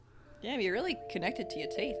Damn, you're really connected to your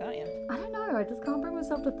teeth, aren't you? I don't know. I just can't bring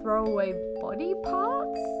myself to throw away body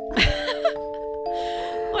parts.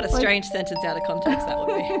 What a strange sentence out of context that would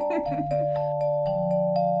be.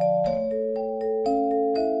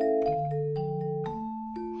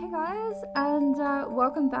 Hey guys, and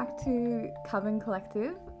welcome back to Coven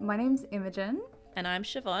Collective. My name's Imogen. And I'm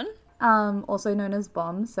Siobhan. Also known as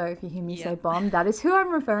Bomb. So if you hear me say Bomb, that is who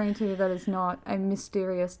I'm referring to. That is not a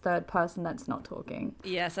mysterious third person that's not talking.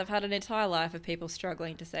 Yes, I've had an entire life of people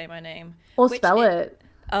struggling to say my name. Or spell it.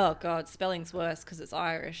 Oh God, spelling's worse because it's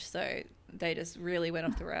Irish, so they just really went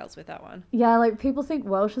off the rails with that one. Yeah, like people think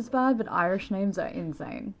Welsh is bad, but Irish names are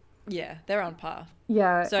insane. Yeah, they're on par.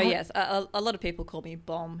 Yeah. So yes, a lot of people call me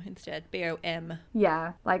Bomb instead, B-O-M.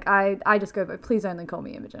 Yeah, like I just go, but please only call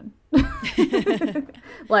me Imogen.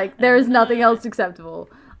 Like there is nothing else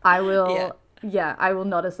acceptable. I will, I will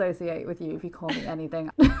not associate with you if you call me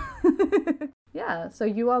anything. Yeah, so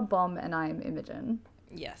you are Bomb and I am Imogen.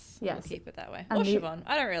 Yes, we'll keep it that way. And or Siobhan.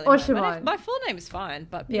 I don't really or know. Siobhan. My full name is fine,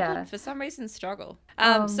 but people for some reason struggle.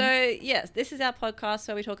 So yes, this is our podcast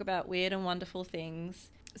where we talk about weird and wonderful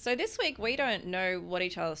things. So this week we don't know what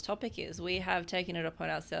each other's topic is. We have taken it upon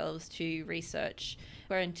ourselves to research.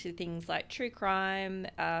 We're into things like true crime,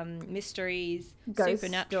 mysteries, ghost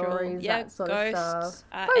supernatural, stories, that sort of ghosts,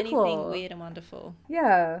 stuff. anything weird and wonderful.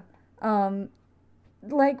 Yeah.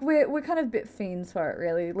 Like we're kind of a bit fiends for it,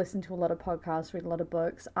 really. Listen to a lot of podcasts, read a lot of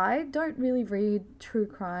books. I don't really read true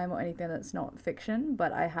crime or anything that's not fiction,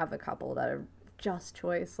 but I have a couple that are just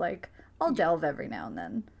choice. Like I'll delve every now and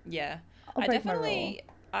then. Yeah.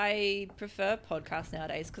 I prefer podcasts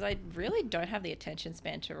nowadays because I really don't have the attention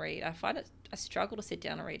span to read. I find I struggle to sit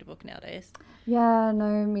down and read a book nowadays. Yeah,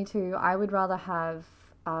 no, me too. I would rather have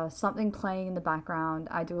something playing in the background.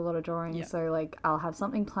 I do a lot of drawing, so like I'll have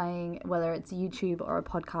something playing, whether it's YouTube or a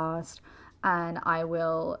podcast, and I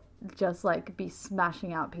will just like be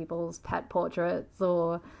smashing out people's pet portraits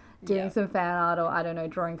or doing some fan art or, I don't know,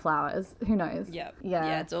 drawing flowers. Who knows? Yeah,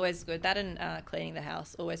 it's always good. That and cleaning the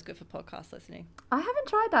house, always good for podcast listening. I haven't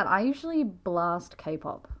tried that. I usually blast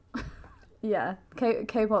K-pop. Yeah,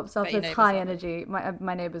 K-pop stuff is high energy.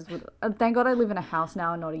 My neighbors would... thank God I live in a house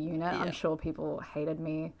now and not a unit. I'm sure people hated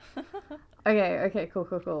me. Okay,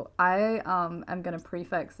 cool. I am going to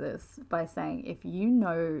prefix this by saying if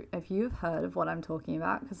you've heard of what I'm talking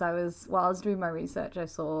about, because while I was doing my research, I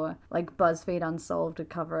saw like BuzzFeed Unsolved to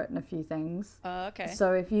cover it and a few things. Okay.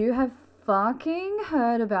 So if you have fucking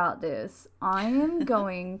heard about this, I am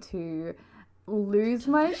going to lose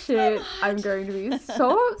my shit. I'm going to be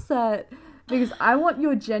so upset because I want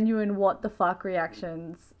your genuine what the fuck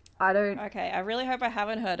reactions. Okay, I really hope I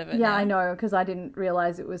haven't heard of it. Yeah, now. I know, because I didn't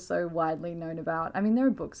realize it was so widely known about. I mean, there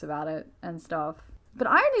are books about it and stuff, but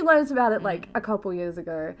I only learned about it like a couple years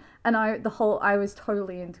ago, and I was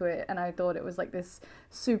totally into it, and I thought it was like this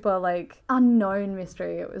super like unknown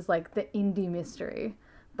mystery. It was like the indie mystery.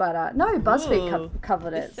 But no, BuzzFeed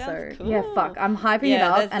covered it, so cool. Yeah, fuck, I'm hyping it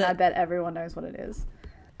up, and I bet everyone knows what it is.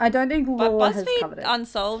 I don't think Law has covered it.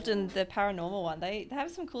 Unsolved and the paranormal one, they have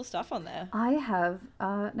some cool stuff on there. I have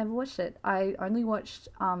never watched it. I only watched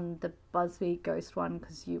the BuzzFeed Ghost one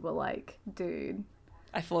because you were like, dude.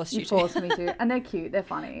 I forced you to. You forced me to. And they're cute, they're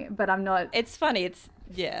funny, but I'm not... It's funny,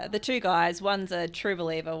 the two guys, one's a true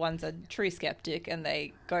believer, one's a true skeptic, and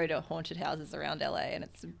they go to haunted houses around LA, and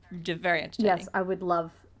it's very entertaining. Yes, I would love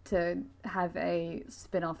to have a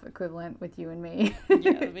spin-off equivalent with you and me.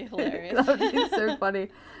 Yeah, that'd be hilarious. That would be so funny.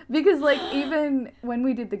 Because like even when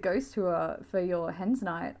we did the ghost tour for your Hens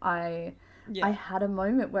Night, I had a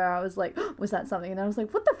moment where I was like, oh, was that something? And I was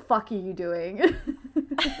like, what the fuck are you doing?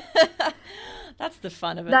 That's the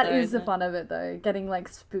fun of it. That is the fun of it though. Getting like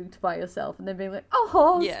spooked by yourself and then being like,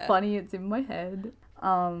 oh, it's funny, it's in my head.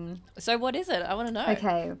 So what is it? I want to know.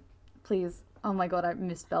 Okay, please. Oh my God, I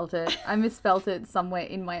misspelt it. I misspelt it somewhere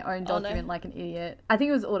in my own document like an idiot. I think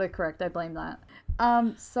it was autocorrect. I blame that.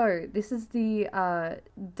 So this is the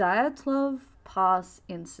Dyatlov Pass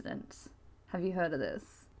incident. Have you heard of this?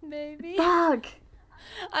 Maybe. Fuck.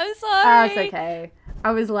 I'm sorry. It's okay.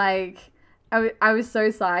 I was like, I was so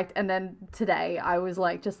psyched, and then today I was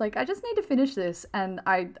like, I just need to finish this, and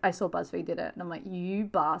I saw BuzzFeed did it, and I'm like, you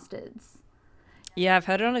bastards. Yeah, I've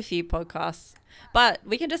heard it on a few podcasts, but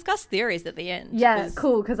we can discuss theories at the end. Yeah,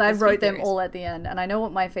 cool, because I wrote them all at the end, and I know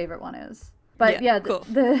what my favorite one is. But yeah, cool.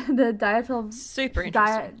 the Dyatlov... Super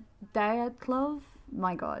interesting. Dyatlov?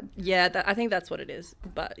 My God. Yeah, I think that's what it is,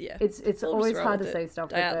 but yeah. It's always hard to say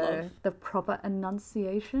stuff with the proper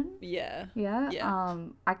enunciation. Yeah. Yeah.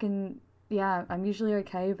 I'm usually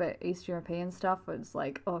okay, but East European stuff, it's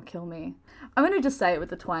like, oh, kill me. I'm going to just say it with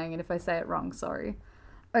the twang, and if I say it wrong, sorry.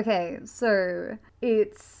 Okay, so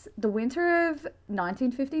it's the winter of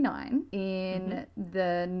 1959 in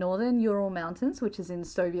the northern Ural Mountains, which is in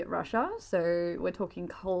Soviet Russia. So we're talking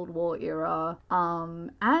Cold War era,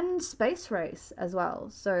 and space race as well.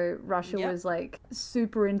 So Russia was like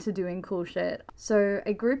super into doing cool shit. So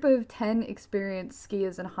a group of 10 experienced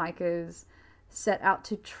skiers and hikers set out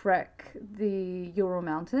to trek the Ural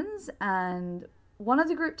Mountains, and one of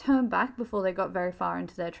the group turned back before they got very far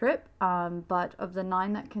into their trip, but of the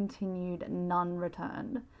 9 that continued, none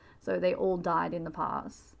returned. So they all died in the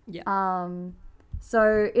pass. Yeah.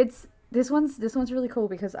 So this one's really cool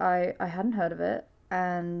because I hadn't heard of it,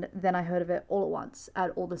 and then I heard of it all at once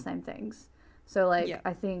at all the same things. So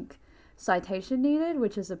I think Citation Needed,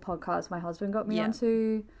 which is a podcast my husband got me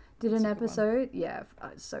onto, did an episode. Yeah,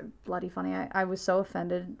 it's so bloody funny. I was so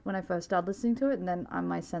offended when I first started listening to it, and then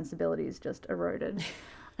my sensibilities just eroded.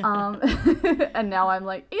 And now I'm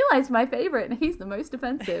like, Eli's my favorite, and he's the most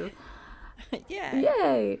offensive. Yeah.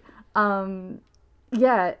 Yay.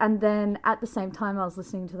 Yeah, and then at the same time I was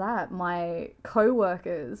listening to that, my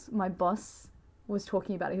co-workers, my boss was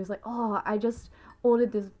talking about it. He was like, oh, I just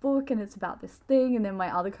ordered this book and it's about this thing, and then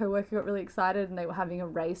my other co-worker got really excited and they were having a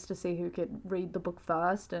race to see who could read the book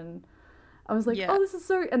first, and I was like, oh, this is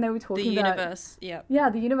so, and they were talking about the universe. Yeah,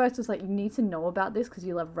 the universe was like, you need to know about this because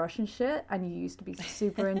you love Russian shit and you used to be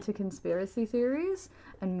super into conspiracy theories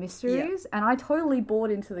and mysteries, and I totally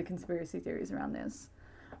bought into the conspiracy theories around this.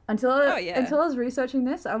 Until I was researching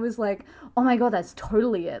this, I was like, oh my god, that's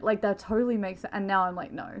totally it. Like, that totally makes sense. And now I'm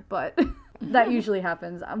like, no, but that usually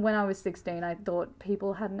happens. When I was 16, I thought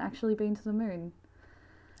people hadn't actually been to the moon.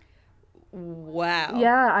 Wow.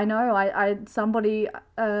 Yeah, I know. I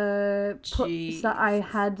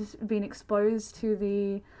had been exposed to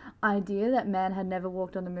the idea that man had never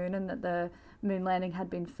walked on the moon and that the moon landing had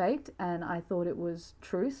been faked, and I thought it was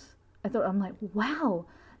truth. I'm like, wow,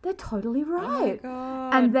 they're totally right. Oh my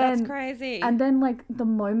god, and then, that's crazy. And then, like, the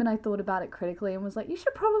moment I thought about it critically and was like, you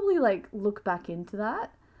should probably, like, look back into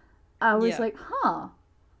that, I was like, huh,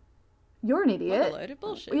 you're an idiot. What a load of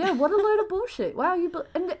bullshit. Yeah, what a load of bullshit. Wow,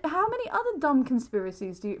 and how many other dumb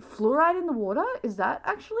conspiracies do you... Fluoride in the water? Is that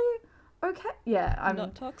actually okay? Yeah, I'm...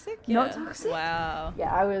 Not toxic? Not toxic? Wow.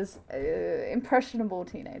 Yeah, I was impressionable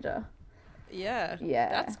teenager. Yeah.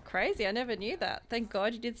 That's crazy. I never knew that. Thank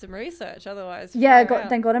God you did some research. Otherwise,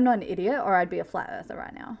 thank God I'm not an idiot, or I'd be a flat earther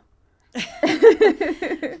right now.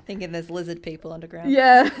 Thinking there's lizard people underground.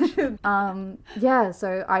 Yeah.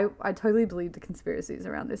 So I totally believed the conspiracies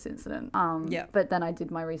around this incident. But then I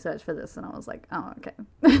did my research for this and I was like, oh, okay.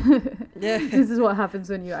 This is what happens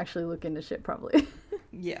when you actually look into shit properly.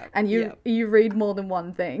 Yeah. And you read more than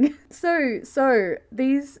one thing. So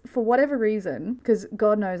these, for whatever reason, because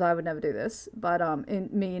God knows I would never do this, but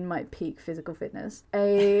in my peak physical fitness,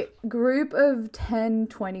 a group of 10,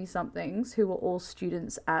 20-somethings who were all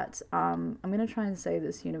students at, I'm going to try and say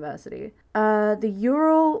this university, the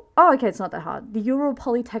Ural, it's not that hard, the Ural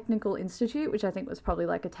Polytechnical Institute, which I think was probably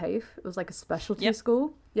like a TAFE. It was like a specialty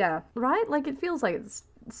school. Yeah, right? Like, it feels like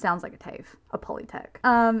sounds like a TAFE, a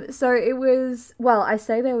polytech. So it was, well, I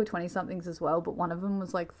say they were 20-somethings as well, but one of them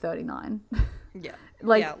was like 39. Yeah.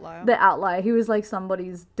 Like, the outlier. The outlier. He was like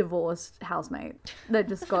somebody's divorced housemate that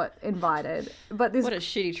just got invited. But this... What a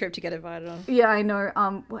shitty trip to get invited on. Yeah, I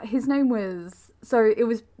know. His name was... So it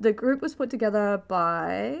was... The group was put together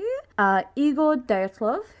by Igor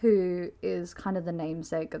Dyatlov, who is kind of the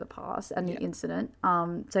namesake of the pass and the incident.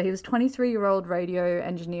 So he was a 23-year-old radio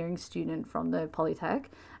engineering student from the Polytech,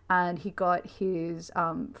 and he got his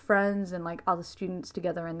friends and like other students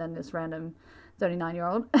together, and then this random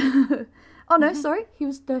 39-year-old. Oh no, sorry, he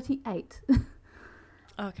was 38.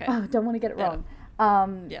 Okay. Oh, don't want to get it wrong.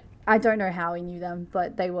 I don't know how he knew them,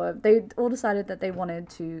 but they all decided that they wanted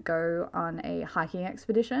to go on a hiking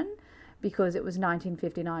expedition because it was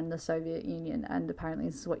 1959 in the Soviet Union, and apparently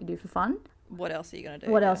this is what you do for fun. What else are you going to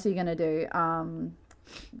do? What else are you going to do?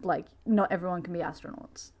 Like, not everyone can be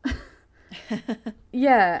astronauts.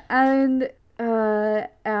 Yeah, and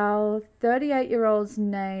our 38-year-old's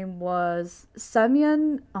name was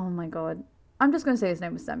Semyon. Oh my god. I'm just going to say his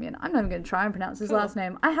name was Semyon. I'm not even going to try and pronounce his last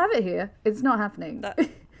name. I have it here. It's not happening. That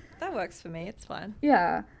works for me. It's fine.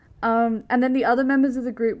 Yeah. And then the other members of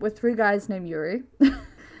the group were 3 guys named Yuri.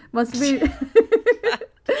 Must be... I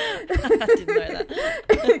didn't know that.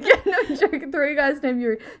 Yeah, no joke. 3 guys named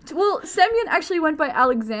Yuri. Well, Semyon actually went by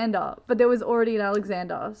Alexander, but there was already an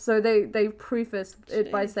Alexander. So they prefaced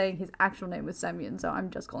it by saying his actual name was Semyon, so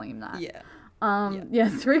I'm just calling him that. Yeah.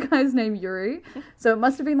 3 guys named Yuri. So it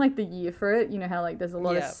must have been like the year for it. You know how like there's a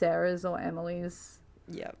lot of Sarahs or Emilys,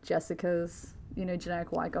 Jessicas, you know,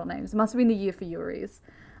 generic white girl names. It must have been the year for Yuri's.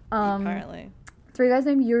 Apparently. Three guys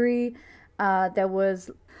named Yuri. There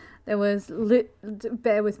was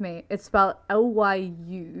bear with me. It's spelled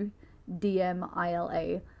Lyudmila.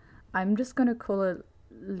 I'm just gonna call it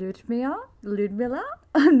Ludmila.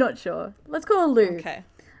 I'm not sure. Let's call her Lou. Okay.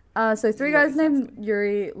 So three guys named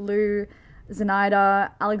Yuri, Lou,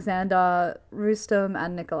 Zenaida, Alexander, Rustam,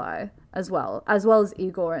 and Nikolai as well as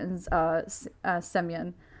Igor and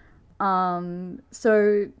Semyon.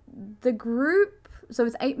 So the group, so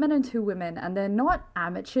it's 8 men and 2 women, and they're not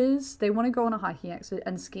amateurs. They want to go on a hiking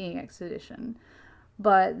and skiing expedition,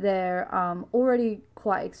 but they're already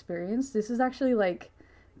quite experienced. This is actually like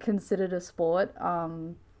considered a sport.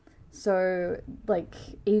 So like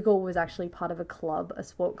Igor was actually part of a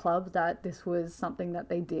sport club that this was something that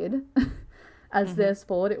they did as their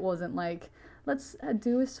sport. It wasn't like, let's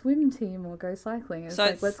do a swim team or go cycling. It's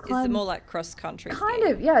like, let's climb. It's more like cross country skiing. Kind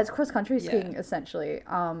of, yeah, it's cross country skiing essentially,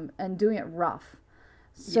 and doing it rough.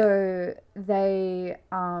 So they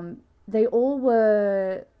all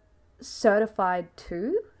were certified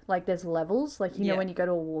too. Like there's levels, like you know when you go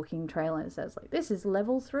to a walking trail and it says like this is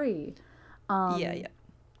level 3.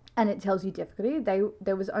 And it tells you difficulty.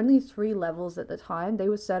 There was only 3 levels at the time. They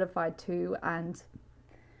were certified 2, and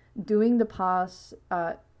doing the pass,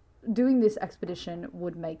 doing this expedition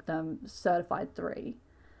would make them certified 3,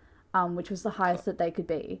 which was the highest that they could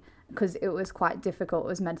be, because it was quite difficult. It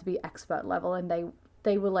was meant to be expert level, and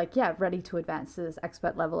they were like, ready to advance to this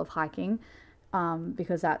expert level of hiking,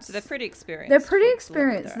 because that's... So they're pretty experienced. They're pretty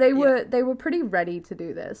experienced. They were pretty ready to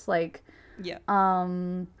do this. Like,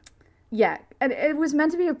 yeah, and it was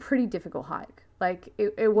meant to be a pretty difficult hike. Like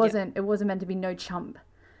it wasn't meant to be no chump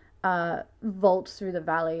vault through the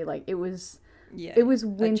valley. Like it was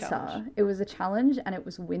winter. It was a challenge, and it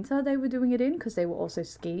was winter they were doing it in because they were also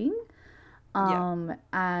skiing.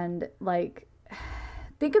 And like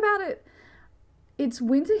think about it. It's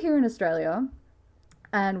winter here in Australia,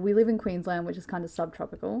 and we live in Queensland, which is kind of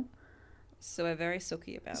subtropical. So we're very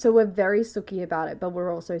sooky about it. But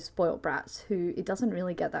we're also spoilt brats who it doesn't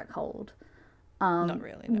really get that cold. Not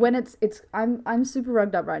really. No. When I'm super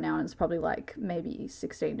rugged up right now, and it's probably like maybe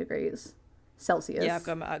 16 degrees Celsius. Yeah, I've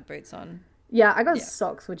got my Ugg boots on. Yeah, I got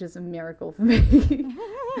socks, which is a miracle for me.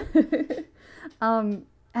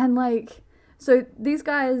 And like, so these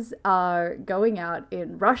guys are going out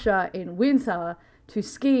in Russia in winter to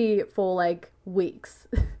ski for like weeks.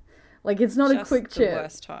 Like it's not just a quick trip. The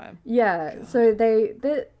worst time. Yeah. God. So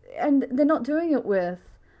they're not doing it with,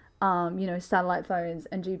 satellite phones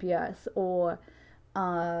and GPS or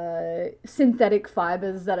synthetic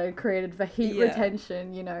fibers that are created for heat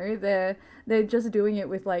retention. You know, they're just doing it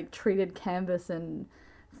with like treated canvas and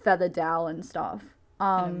feather dowel and stuff.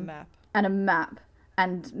 And a map.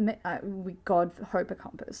 And we God hope a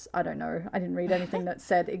compass. I don't know. I didn't read anything that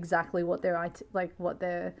said exactly what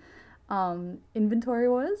their inventory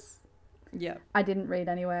was. Yeah. I didn't read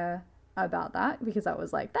anywhere about that because I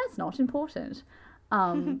was like, that's not important.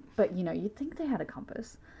 But you'd think they had a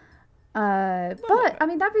compass. But I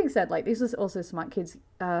mean, that being said, like these was also smart kids.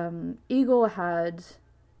 Igor had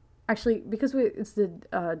actually, because it's the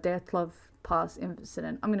Dyatlov Pass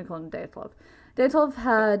incident. I'm gonna call him Dyatlov. Dyatlov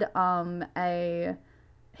had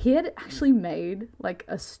he had actually made like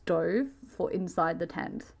a stove for inside the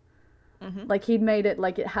tent. Mm-hmm. Like he'd made it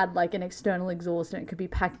like it had like an external exhaust and it could be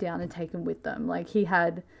packed down and taken with them. Like he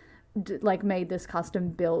had made this custom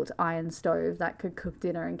built iron stove that could cook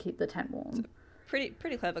dinner and keep the tent warm. Pretty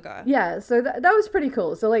clever guy. Yeah, so that was pretty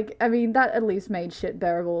cool. So like, I mean, that at least made shit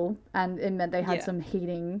bearable, and it meant they had some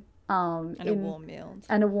heating. And a warm meal.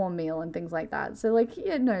 And a warm meal and things like that. So like,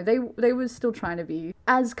 they were still trying to be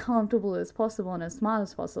as comfortable as possible and as smart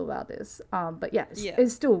as possible about this. But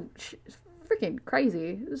it's still freaking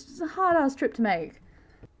crazy. It's just a hard-ass trip to make.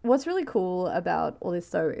 What's really cool about all this,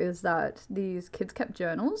 though, is that these kids kept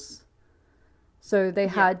journals. So they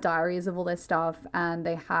had diaries of all their stuff, and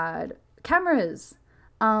they had cameras.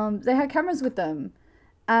 They had cameras with them.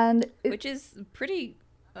 Which is pretty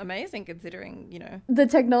amazing considering, the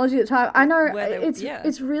technology at the time. I know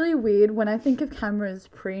it's really weird when I think of cameras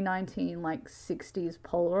pre-1960s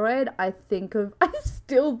Polaroid. I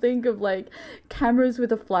still think of like cameras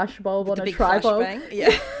with a flash bulb on a tripod. Flashbang.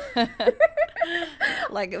 Yeah.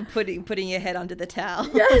 Like putting your head under the towel.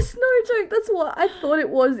 Yes, no joke. That's what I thought it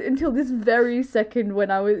was until this very second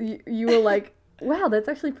when you were like, wow, that's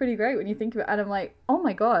actually pretty great when you think of it. And I'm like, oh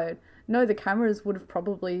my God. No, the cameras would have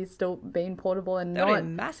probably still been portable and not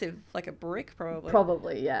massive, like a brick probably.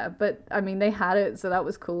 Probably, yeah. But I mean, they had it, so that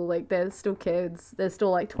was cool. Like, they're still kids. They're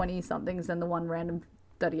still like 20-somethings and the one random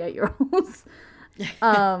 38-year-olds.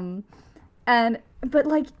 But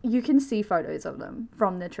like, you can see photos of them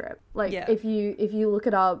from the trip. Like, if you look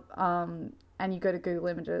it up, and you go to Google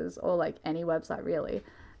Images or like any website really,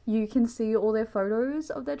 you can see all their photos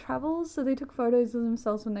of their travels. So they took photos of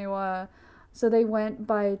themselves when they went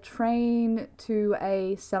by train to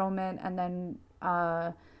a settlement, and then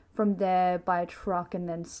from there by truck and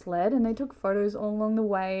then sled, and they took photos all along the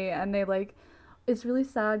way, and they like, it's really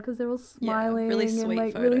sad because they're all smiling, really sweet and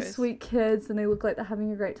like photos. really sweet kids, and they look like they're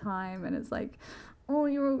having a great time, and it's like, oh,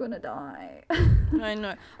 you're all gonna die. I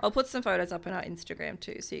know. I'll put some photos up on our Instagram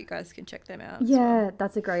too, so you guys can check them out. Yeah,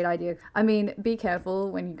 that's a great idea. I mean, be careful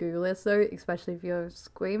when you Google this though, especially if you're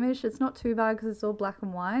squeamish. It's not too bad because it's all black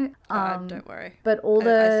and white. Don't worry. But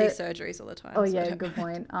I see surgeries all the time. Oh so yeah, good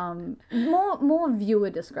point. More viewer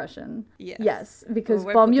discretion. Yes, because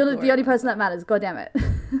Bomb, you're the only person that matters. God damn it.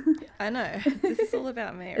 I know. This is all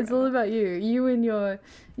about me. It's all about you. You and your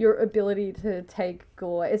ability to take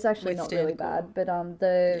gore. It's actually not really bad, but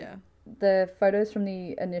the photos from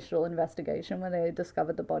the initial investigation where they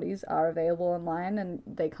discovered the bodies are available online, and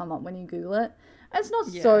they come up when you Google it. It's not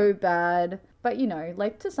so bad, but you know,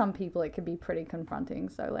 like to some people it can be pretty confronting.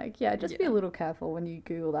 So like, just be a little careful when you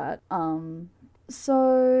Google that.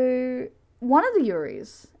 So one of the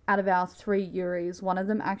Yuris, out of our 3 Yuris, one of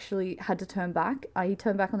them actually had to turn back. He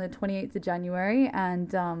turned back on the 28th of January,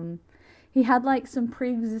 and he had like some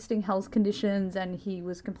pre-existing health conditions, and he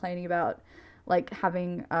was complaining about like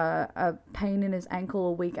having a pain in his ankle,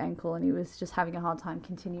 a weak ankle, and he was just having a hard time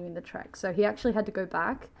continuing the trek. So he actually had to go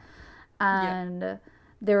back, and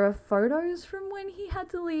there are photos from when he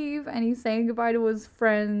had to leave, and he's saying goodbye to his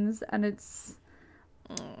friends, and it's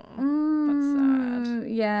that's sad.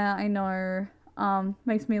 Yeah, I know.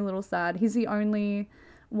 Makes me a little sad. He's the only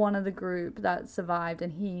one of the group that survived,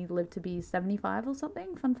 and he lived to be 75 or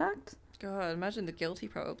something. Fun fact. God, imagine the guilt he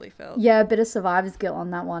probably felt. Yeah, a bit of survivor's guilt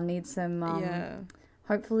on that one. Needs some,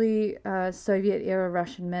 hopefully, Soviet-era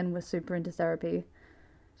Russian men were super into therapy.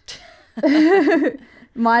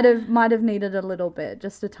 might have needed a little bit,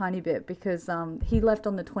 just a tiny bit, because he left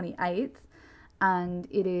on the 28th, and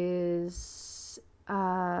it is,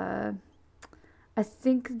 I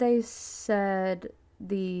think they said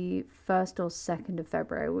the 1st or 2nd of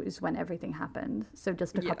February was when everything happened. So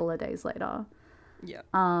just a couple of days later. Yeah.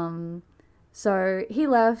 So he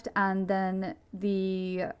left, and then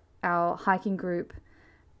our hiking group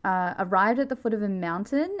arrived at the foot of a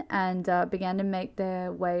mountain and began to make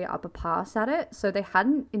their way up a pass at it. So they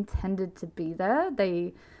hadn't intended to be there.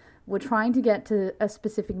 They were trying to get to a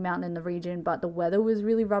specific mountain in the region, but the weather was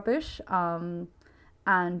really rubbish.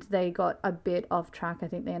 And they got a bit off track. I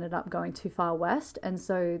think they ended up going too far west, and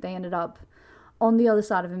so they ended up on the other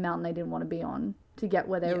side of a mountain they didn't want to be on to get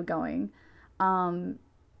where they were going.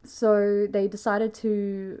 So they decided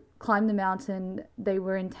to climb the mountain. They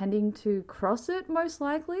were intending to cross it, most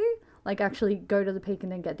likely, like actually go to the peak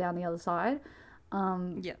and then get down the other side.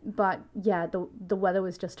 But yeah, the weather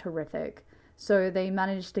was just horrific. So they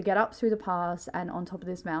managed to get up through the pass and on top of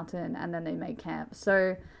this mountain, and then they made camp.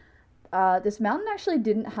 So this mountain actually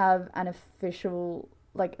didn't have an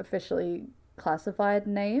officially classified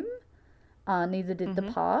name. Neither did the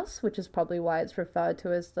pass, which is probably why it's referred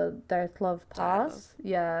to as the Dyatlov Pass.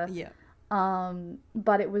 Yeah.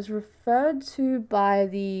 But it was referred to by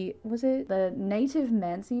the native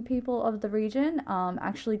Mansi people of the region,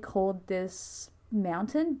 actually called this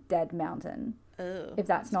mountain Dead Mountain. Oh, if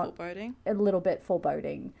that's not foreboding. A little bit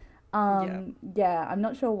foreboding. I'm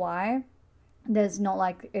not sure why. There's not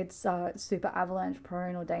like it's super avalanche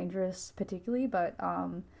prone or dangerous particularly, but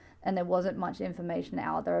and there wasn't much information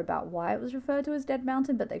out there about why it was referred to as Dead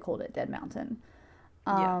Mountain, but they called it Dead Mountain.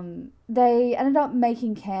 They ended up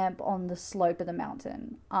making camp on the slope of the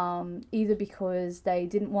mountain, either because they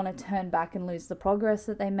didn't want to turn back and lose the progress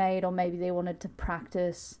that they made, or maybe they wanted to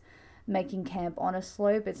practice making camp on a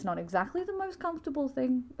slope. It's not exactly the most comfortable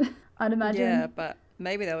thing, I'd imagine. Yeah, but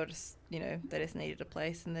maybe they were just, they just needed a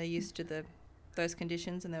place and they're used to those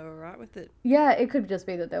conditions and they were right with it. Yeah, it could just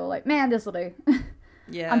be that they were like, man, this'll do.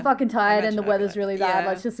 Yeah. I'm fucking tired and the weather's really bad.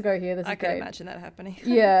 Let's just go here. This is great. I can imagine that happening.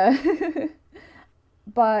 Yeah.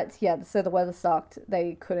 But yeah, so the weather sucked.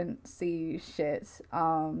 They couldn't see shit.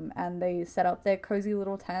 And they set up their cozy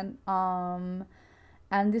little tent.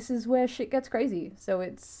 And this is where shit gets crazy. So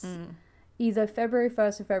it's either February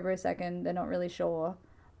 1st or February 2nd. They're not really sure.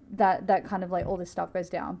 That kind of like all this stuff goes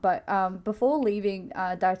down. But before leaving,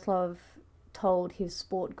 Dyatlov told his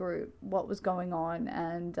sport group what was going on,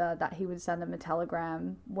 and that he would send them a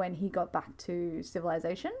telegram when he got back to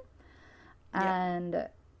civilization. And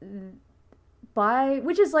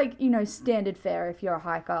which is like, standard fare if you're a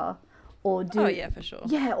hiker, or do for sure.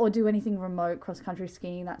 Yeah, or do anything remote, cross country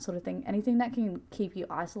skiing, that sort of thing. Anything that can keep you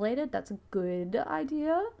isolated, that's a good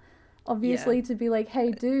idea. obviously, to be like,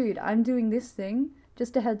 hey, dude, I'm doing this thing.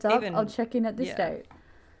 Just a heads up, I'll check in at this date.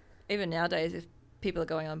 Even nowadays, if people are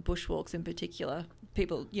going on bushwalks in particular,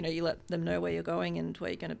 people, you let them know where you're going and where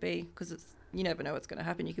you're going to be, because you never know what's going to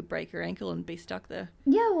happen. You could break your ankle and be stuck there.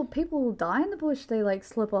 Yeah, well, people die in the bush. They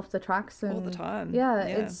slip off the tracks and all the time. Yeah.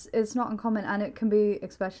 It's not uncommon, and it can be,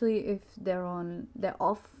 especially if they're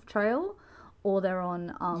off trail or they're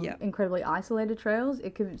on incredibly isolated trails.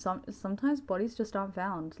 It could sometimes bodies just aren't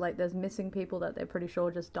found. Like, there's missing people that they're pretty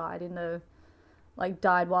sure just died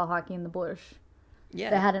died while hiking in the bush. Yeah.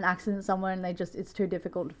 They had an accident somewhere and it's too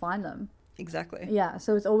difficult to find them. Exactly. Yeah,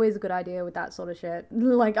 so it's always a good idea with that sort of shit.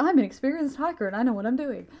 Like, I'm an experienced hiker and I know what I'm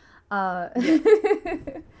doing.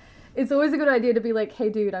 It's always a good idea to be like, hey,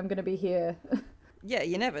 dude, I'm going to be here. Yeah,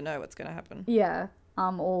 you never know what's going to happen. Yeah,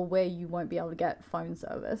 or where you won't be able to get phone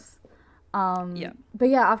service. But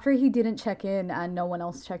yeah, after he didn't check in and no one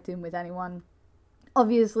else checked in with anyone,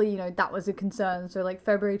 obviously, that was a concern. So,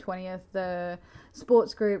 February 20th, the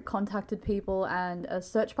sports group contacted people and a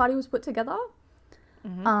search party was put together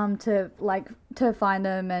to find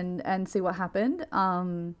them and see what happened.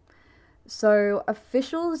 So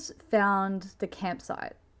officials found the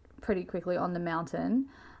campsite pretty quickly on the mountain,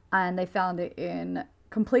 and they found it in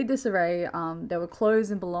complete disarray. There were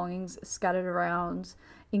clothes and belongings scattered around,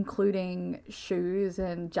 including shoes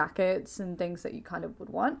and jackets and things that you kind of would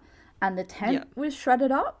want. And the tent was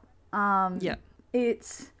shredded up.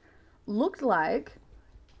 It looked like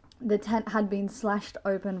the tent had been slashed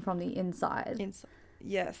open from the inside.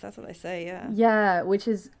 Yes, that's what they say, yeah. Yeah, which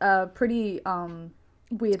is a pretty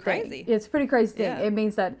weird thing. It's a pretty crazy thing. It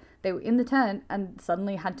means that they were in the tent and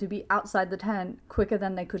suddenly had to be outside the tent quicker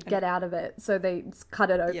than they could get out of it. So they cut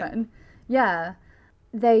it open. Yeah.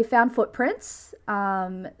 They found footprints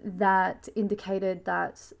that indicated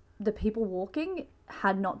that the people walking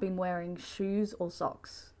had not been wearing shoes or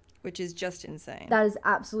socks. Which is just insane. That is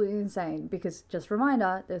absolutely insane, because, just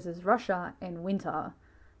reminder, this is Russia in winter.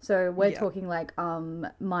 So we're talking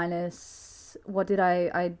minus, what did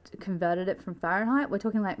I converted it from Fahrenheit? We're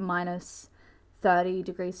talking minus 30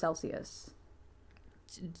 degrees Celsius.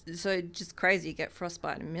 So just crazy, you get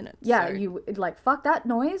frostbite in a minute. Yeah, so. You fuck that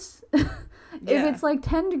noise. If it's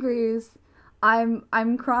 10 degrees,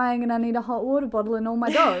 I'm crying and I need a hot water bottle and all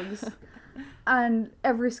my dogs. And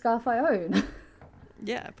every scarf I own.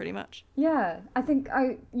 Yeah, pretty much. Yeah, I think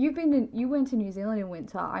you went to New Zealand in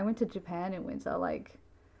winter. I went to Japan in winter.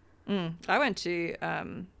 I went to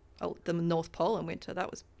the North Pole in winter. That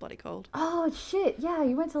was bloody cold. Oh shit! Yeah,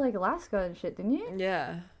 you went to Alaska and shit, didn't you?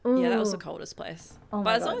 Yeah. Ooh. Yeah, that was the coldest place. Oh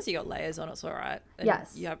but as long as you got layers on, it's all right. And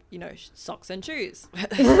yes. you have socks and shoes.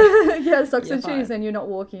 Yeah, socks and shoes, and you're not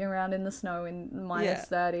walking around in the snow in minus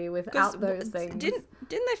 30 without those things. Didn't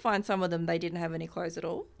they find some of them they didn't have any clothes at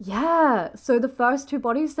all? Yeah. So the first two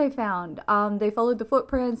bodies they found, they followed the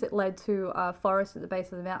footprints. It led to a forest at the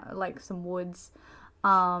base of the mountain, some woods.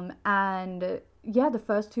 And the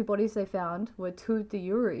first two bodies they found were two of the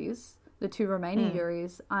Yuris, the two remaining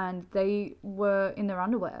Yuris, and they were in their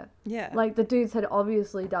underwear. Yeah. The dudes had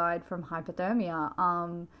obviously died from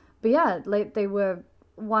hypothermia. But yeah, they were,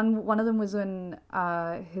 one of them was in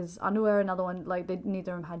his underwear, another one,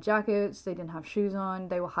 neither of them had jackets, they didn't have shoes on,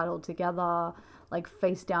 they were huddled together,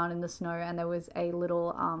 face down in the snow, and there was a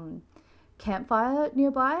little, campfire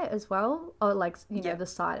nearby as well, or the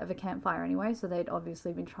site of a campfire anyway, so they'd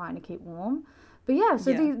obviously been trying to keep warm. But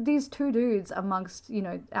these two dudes amongst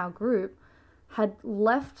our group had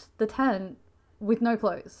left the tent with no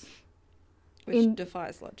clothes, which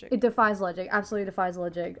defies logic. It defies logic, absolutely defies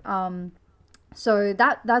logic. So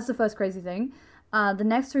that's the first crazy thing. The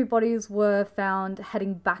next three bodies were found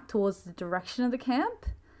heading back towards the direction of the camp.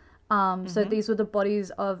 So these were the bodies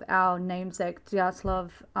of our namesake Dyatlov,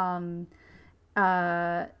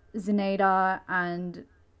 Zinaida and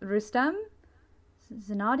Rustem.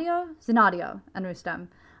 Zinadia and Rustem.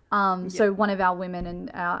 So one of our women and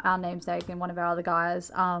our namesake and one of our other guys.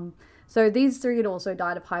 So these three had also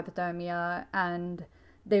died of hypothermia, and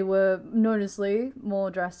they were noticeably more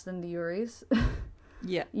dressed than the Yuris.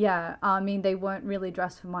 Yeah. I mean, they weren't really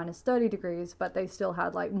dressed for minus 30 degrees, but they still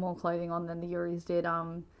had more clothing on than the Yuris did.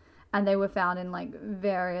 And they were found in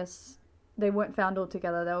various. They weren't found all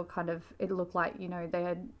together. They were kind of, it looked like, they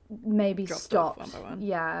had maybe stopped. One by one.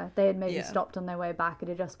 Yeah, they had maybe stopped on their way back. It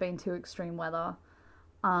had just been too extreme weather.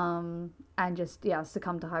 And just,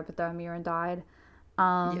 succumbed to hypothermia and died.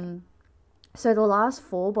 So the last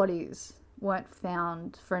four bodies weren't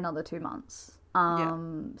found for another 2 months.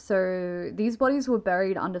 So these bodies were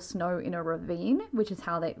buried under snow in a ravine, which is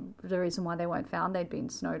the reason why they weren't found. They'd been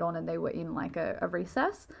snowed on and they were in a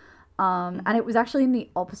recess. And it was actually in the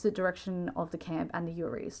opposite direction of the camp and the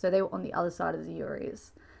Uris. So they were on the other side of the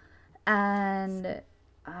Uris. And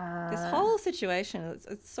this whole situation,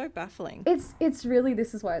 it's so baffling. It's really,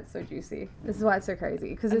 this is why it's so juicy. This is why it's so crazy.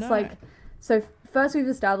 Because it's like, so first we've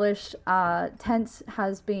established tent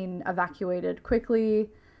has been evacuated quickly.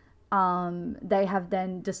 They have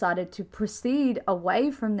then decided to proceed away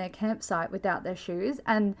from their campsite without their shoes.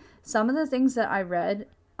 And some of the things that I read,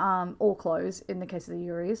 or clothes in the case of the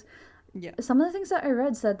Uris, some of the things that I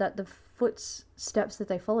read said that the footsteps that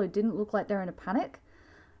they followed didn't look like they're in a panic.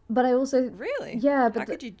 But I also... Really? Yeah, but... How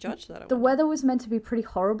could you judge that? The weather was meant to be pretty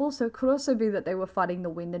horrible, so it could also be that they were fighting the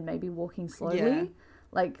wind and maybe walking slowly. Yeah.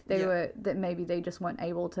 Like, that maybe they just weren't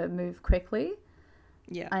able to move quickly.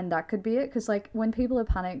 Yeah. And that could be it, because, like, when people are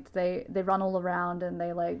panicked, they run all around and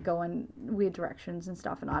they, like, go in weird directions and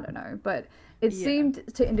stuff, and I don't know. But it seemed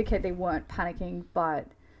to indicate they weren't panicking, but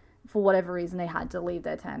for whatever reason they had to leave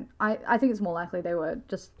their tent. I think it's more likely they were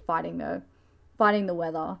just fighting the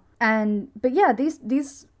weather. But yeah,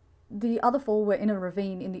 the other 4 were in a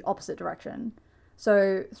ravine in the opposite direction.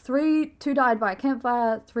 So 2 died by a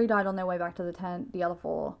campfire, 3 died on their way back to the tent, the other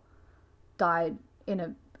 4 died in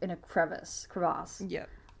a crevasse. Yeah.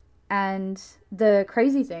 And the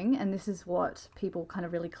crazy thing, and this is what people kind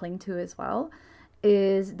of really cling to as well,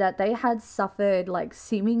 is that they had suffered like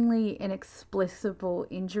seemingly inexplicable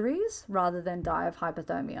injuries rather than die of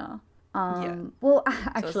hypothermia. Well,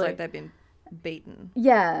 actually, so it's like they've been beaten.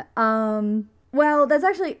 Yeah. Well, there's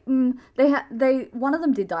actually one of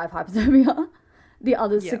them did die of hypothermia. The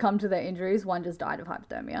others succumbed to their injuries. One just died of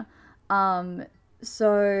hypothermia.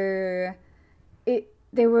 So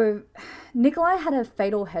Nikolai had a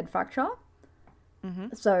fatal head fracture. Mm-hmm.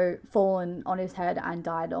 So fallen on his head and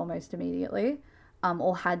died almost immediately.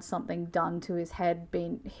 Or had something done to his head,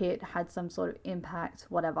 been hit, had some sort of impact,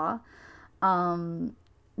 whatever.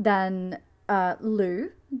 Then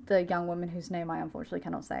Lou, the young woman whose name I unfortunately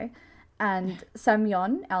cannot say, and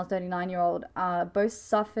Semyon, our 39-year-old, both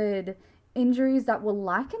suffered injuries that were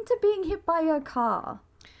likened to being hit by a car.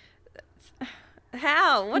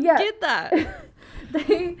 How? What did that?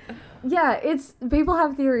 It's people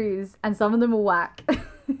have theories, and some of them are whack.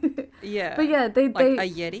 Yeah. But yeah, they a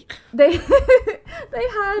Yeti. They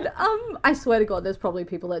had I swear to God, there's probably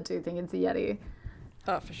people that do think it's a Yeti.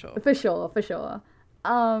 Oh, for sure. For sure.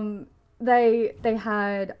 They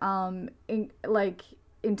had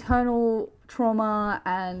internal trauma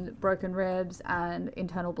and broken ribs and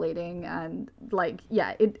internal bleeding and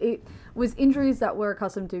it was injuries that were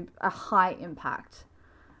accustomed to a high impact,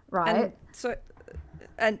 right?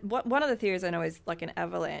 And one of the theories I know is like an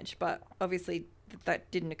avalanche, but obviously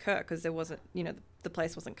that didn't occur because there wasn't, the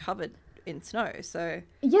place wasn't covered in snow. So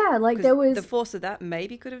yeah, like there was the force of that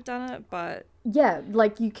maybe could have done it, but yeah,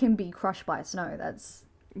 like you can be crushed by snow. That's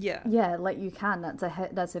yeah, like you can.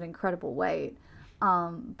 That's an incredible weight.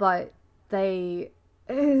 But there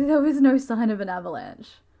was no sign of an avalanche.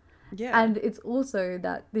 Yeah, and it's also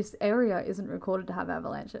that this area isn't recorded to have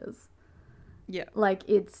avalanches. Yeah, like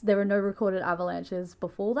there are no recorded avalanches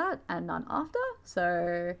before that and none after.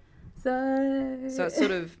 So it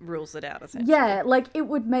sort of rules it out, essentially. Yeah, like it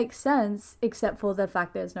would make sense except for the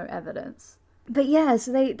fact there's no evidence. But yeah,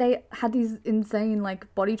 so they had these insane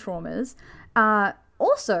like body traumas.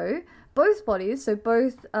 Also, both bodies, so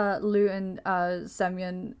both Lou and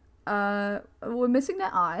Semyon were missing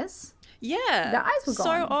their eyes. Yeah, their eyes were gone.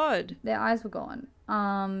 So odd. Their eyes were gone.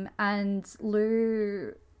 And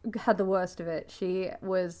Lou had the worst of it. She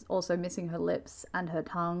was also missing her lips and her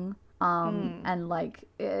tongue. And like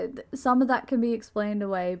some of that can be explained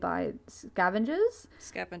away by scavengers,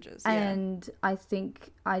 and I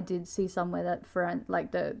think I did see somewhere that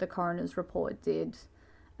the coroner's report did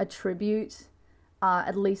attribute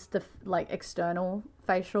at least the like external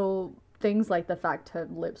facial things, like the fact her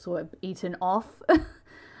lips were eaten off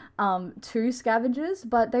to scavengers,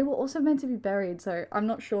 but they were also meant to be buried, so I'm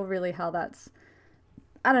not sure really how that's,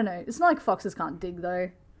 I don't know. It's not like foxes can't dig though.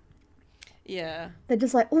 Yeah. They're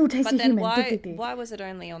just like, oh, tasty human. Why was it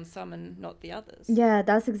only on some and not the others? Yeah,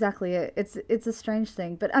 that's exactly it. It's a strange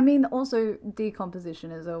thing. But I mean, also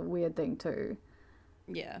decomposition is a weird thing too.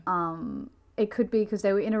 Yeah. It could be because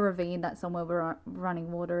they were in a ravine that somewhere where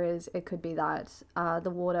running water is. It could be that the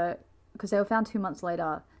water, because they were found 2 months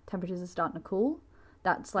later, temperatures are starting to cool.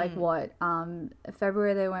 That's like what,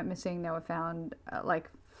 February they went missing. They were found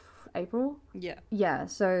April. Yeah,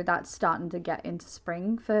 so that's starting to get into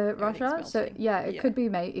spring for Russia. So yeah, it could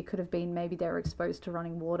have been maybe they were exposed to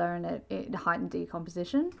running water and it heightened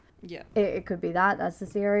decomposition. Yeah, it could be that's the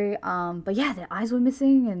theory. But yeah, their eyes were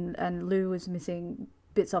missing and Lou was missing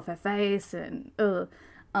bits off her face and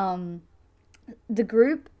the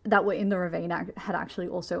group that were in the ravine had actually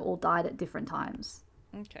also all died at different times.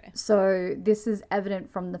 Okay. So this is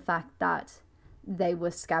evident from the fact that they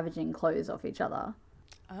were scavenging clothes off each other.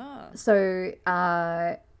 Oh. So,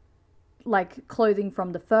 like, clothing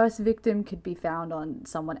from the first victim could be found on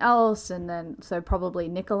someone else, and then, so probably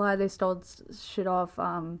Nikolai they stole shit off.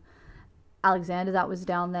 Alexander that was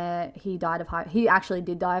down there, he he actually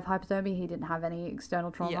did die of hypothermia. He didn't have any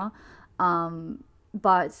external trauma. Yeah.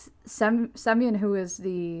 But Semyon, who was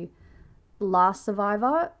the last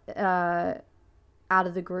survivor, out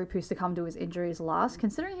of the group who succumbed to his injuries last,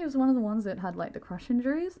 considering he was one of the ones that had like the crush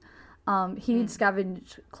injuries, he'd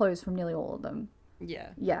scavenged clothes from nearly all of them.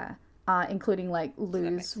 Yeah. Yeah. Including like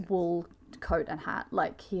loose wool coat and hat.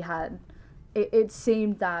 Like he had, it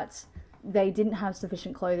seemed that they didn't have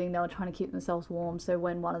sufficient clothing. They were trying to keep themselves warm. So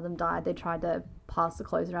when one of them died, they tried to pass the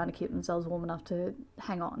clothes around to keep themselves warm enough to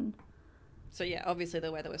hang on. So yeah, obviously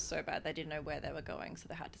the weather was so bad they didn't know where they were going, so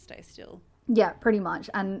they had to stay still. Yeah, pretty much.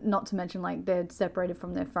 And not to mention, like, they're separated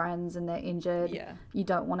from their friends and they're injured. Yeah. You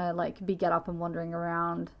don't want to, like, get up and wandering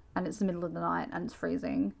around, and it's the middle of the night and it's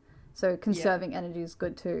freezing. So conserving energy is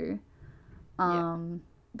good too.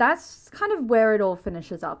 That's kind of where it all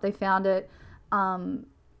finishes up. They found it.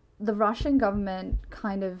 The Russian government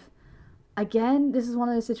kind of, again, this is one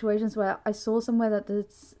of those situations where I saw somewhere that the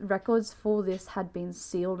records for this had been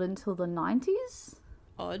sealed until the 90s.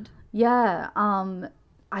 Odd. Yeah.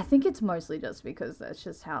 I think it's mostly just because that's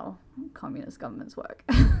just how communist governments work.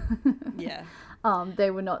 Yeah.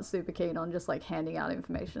 They were not super keen on just like handing out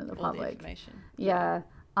information to the public. The information. Yeah.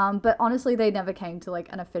 But honestly, they never came to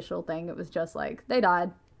like an official thing. It was just like, they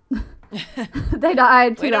died. They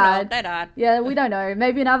died. We don't know. They died. Yeah, we don't know.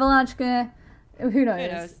 Maybe an avalanche. Who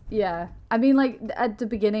knows? Yeah. I mean, like at the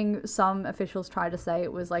beginning, some officials tried to say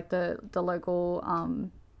it was like the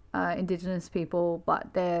local indigenous people,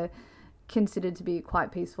 but they're considered to be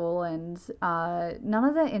quite peaceful, and none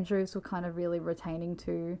of their injuries were kind of really retaining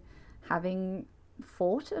to having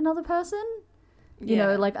fought another person. You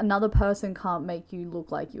know, like another person can't make you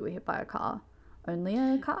look like you were hit by a car. Only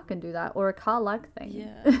a car can do that, or a car-like thing.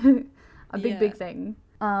 Yeah. A big thing.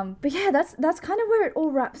 But yeah, that's kind of where it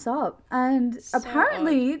all wraps up. And so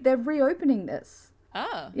apparently they're reopening this.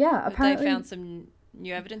 Oh. Yeah, apparently. They found some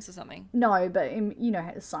new evidence or something. No, but you know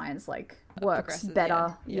how science like works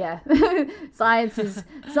better. Yeah.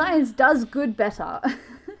 Science does good better.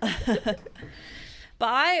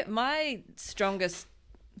 But my strongest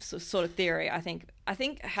sort of theory, I think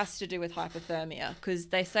has to do with hypothermia, because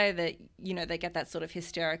they say that, you know, they get that sort of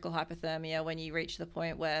hysterical hypothermia when you reach the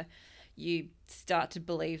point where you start to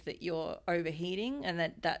believe that you're overheating, and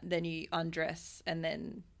that then you undress and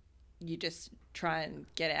then you just try and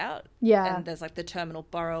get out. Yeah. And there's like the terminal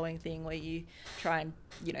burrowing thing where you try and,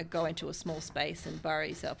 you know, go into a small space and burrow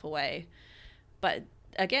yourself away. But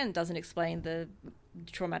again, doesn't explain the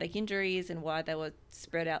traumatic injuries and why they were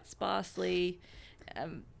spread out sparsely.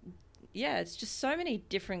 Yeah, it's just so many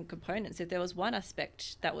different components. If there was one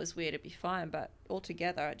aspect that was weird, it'd be fine, but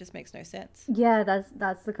altogether, it just makes no sense. Yeah,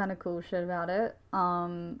 that's the kind of cool shit about it.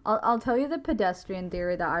 I'll tell you the pedestrian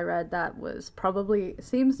theory that I read that was probably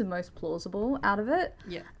seems the most plausible out of it.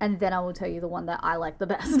 Yeah. And then I will tell you the one that I like the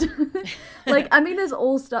best. Like, I mean, there's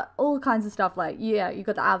all kinds of stuff. Like, yeah, you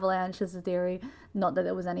got the avalanche as a theory. Not that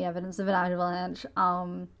there was any evidence of an avalanche.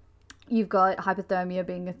 You've got hypothermia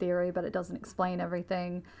being a theory, but it doesn't explain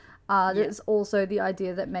everything. There's also the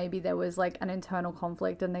idea that maybe there was like an internal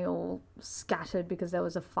conflict and they all scattered because there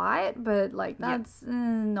was a fight, but like that's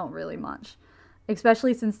not really much,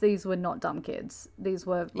 especially since these were not dumb kids. These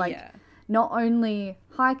were like not only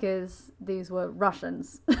hikers, these were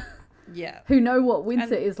Russians. Who know what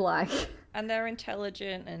winter is like. And they're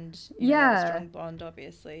intelligent and you know, have a strong bond,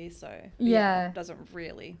 obviously. So it doesn't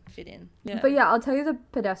really fit in. Yeah. But yeah, I'll tell you the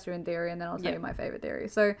pedestrian theory and then I'll tell you my favorite theory.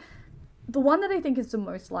 So the one that I think is the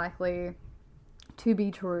most likely to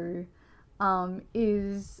be true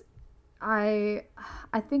is I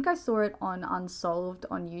think I saw it on Unsolved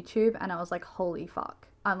on YouTube and I was like, holy fuck.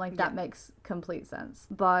 I'm like, that makes complete sense.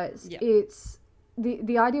 But it's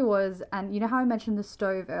the idea was, and you know how I mentioned the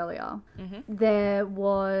stove earlier, there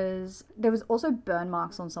was also burn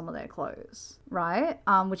marks on some of their clothes, right?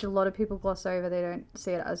 Which a lot of people gloss over. They don't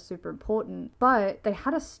see it as super important, but they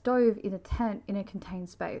had a stove in a tent in a contained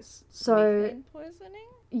space. So methane poisoning?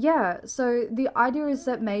 Yeah, so the idea is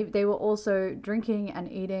that maybe they were also drinking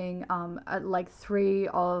and eating. Like three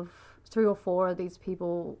or four of these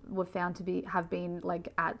people were found to have been like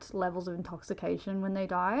at levels of intoxication when they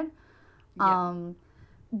died.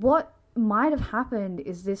 What might have happened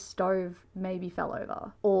is this stove maybe fell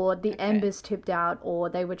over, or the embers tipped out, or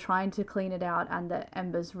they were trying to clean it out and the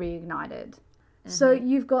embers reignited. So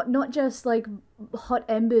you've got not just like hot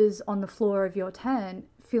embers on the floor of your tent,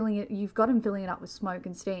 you've got them filling it up with smoke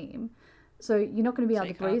and steam. So you're not going to be able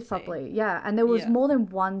to breathe properly. Yeah, and there was more than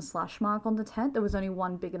one slash mark on the tent. There was only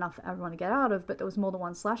one big enough for everyone to get out of, but there was more than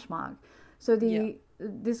one slash mark. So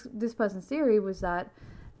this person's theory was that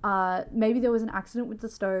maybe there was an accident with the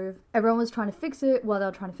stove. Everyone was trying to fix it. While they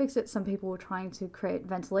were trying to fix it, some people were trying to create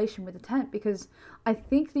ventilation with the tent, because I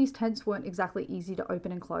think these tents weren't exactly easy to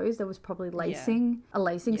open and close. There was probably a lacing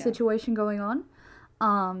situation going on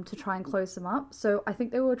to try and close them up. So I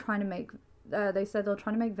think they were trying to make, they said they were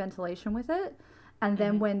trying to make ventilation with it. And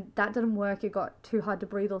then when that didn't work, it got too hard to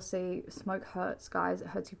breathe or see. Smoke hurts, guys. It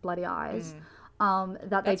hurts your bloody eyes.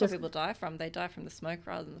 That's what people die from. They die from the smoke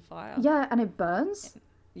rather than the fire. Yeah, and it burns.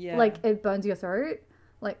 Yeah. Like, it burns your throat.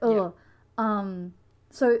 Like, ugh.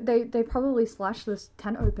 So they probably slashed this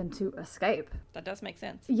tent open to escape. That does make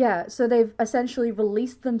sense. Yeah, so they've essentially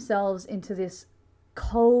released themselves into this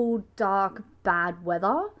cold, dark, bad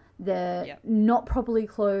weather. They're not properly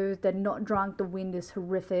clothed. They're not drunk. The wind is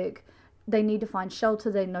horrific. They need to find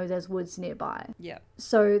shelter. They know there's woods nearby. Yeah.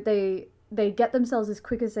 So they get themselves as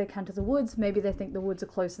quick as they can to the woods. Maybe they think the woods are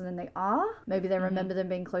closer than they are. Maybe they remember them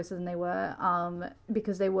being closer than they were,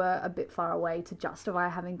 because they were a bit far away to justify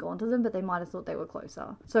having gone to them, but they might have thought they were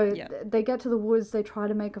closer. So they get to the woods, they try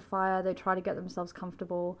to make a fire, they try to get themselves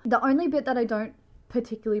comfortable. The only bit that I don't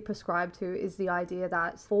particularly prescribe to is the idea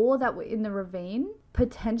that 4 that were in the ravine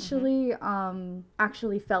potentially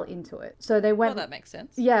actually fell into it. So they went... Well, that makes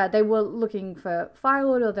sense. Yeah, they were looking for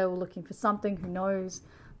firewood, or they were looking for something, who knows.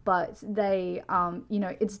 But they,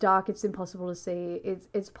 it's dark, it's impossible to see.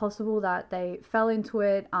 It's possible that they fell into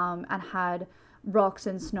it and had rocks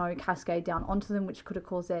and snow cascade down onto them, which could have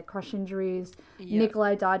caused their crush injuries. Yep.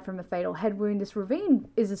 Nikolai died from a fatal head wound. This ravine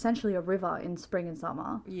is essentially a river in spring and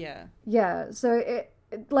summer. Yeah. Yeah, so it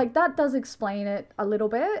like, that does explain it a little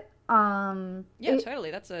bit. Totally.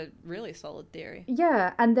 That's a really solid theory.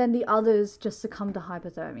 Yeah, and then the others just succumbed to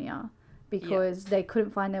hypothermia, because they couldn't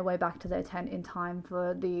find their way back to their tent in time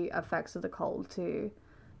for the effects of the cold to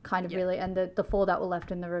kind of really... And the 4 that were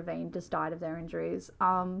left in the ravine just died of their injuries.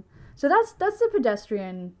 So that's the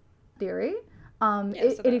pedestrian theory.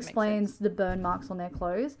 It explains the burn marks on their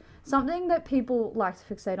clothes. Something that people like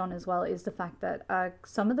to fixate on as well is the fact that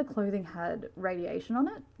some of the clothing had radiation on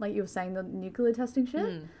it. Like you were saying, the nuclear testing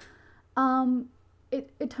shit.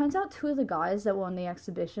 It turns out 2 of the guys that were on the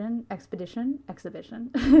expedition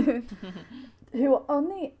who were on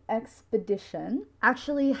the expedition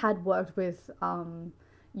actually had worked with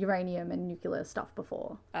uranium and nuclear stuff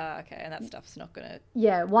before. Okay, and that stuff's not gonna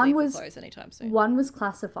one was close anytime soon. One was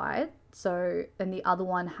classified, and the other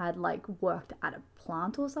one had like worked at a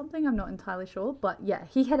plant or something. I'm not entirely sure, but yeah,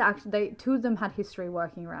 he had actually 2 of them had history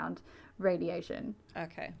working around radiation.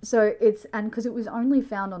 Okay. So because it was only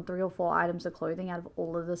found on 3 or 4 items of clothing out of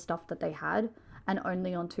all of the stuff that they had, and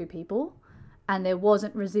only on 2 people, and there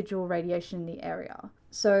wasn't residual radiation in the area.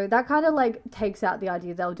 So that kind of like takes out the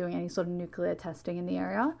idea they were doing any sort of nuclear testing in the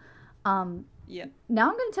area. Now I'm going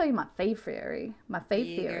to tell you my fave theory.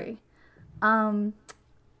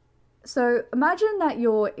 So imagine that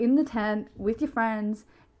you're in the tent with your friends,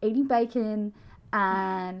 eating bacon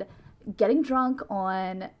and getting drunk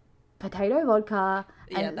on potato vodka.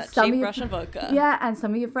 And that cheap Russian vodka. Yeah, and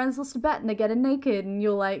some of your friends lost a bet and they're getting naked, and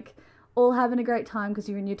you're like all having a great time because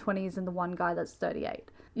you're in your 20s and the one guy that's 38.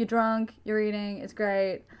 You're drunk, you're eating, it's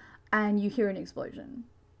great, and you hear an explosion.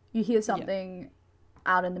 You hear something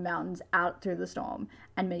out in the mountains, out through the storm,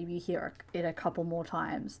 and maybe you hear it a couple more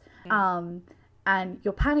times. And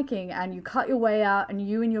you're panicking, and you cut your way out, and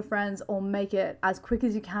you and your friends all make it as quick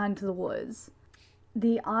as you can to the woods.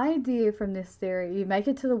 The idea from this theory, you make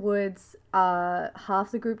it to the woods,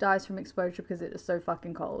 half the group dies from exposure because it is so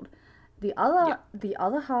fucking cold. The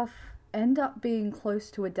other half end up being close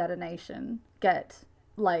to a detonation, get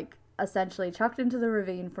like essentially chucked into the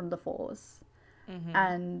ravine from the force.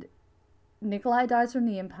 And Nikolai dies from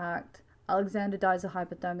the impact, Alexander dies of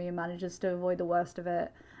hypothermia, manages to avoid the worst of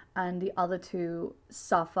it, and the other 2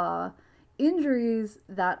 suffer injuries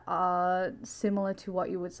that are similar to what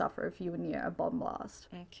you would suffer if you were near a bomb blast.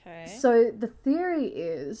 Okay. So the theory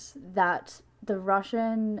is that the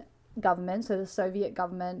Russian government, so the Soviet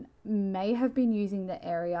government, may have been using the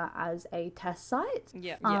area as a test site.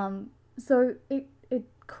 So it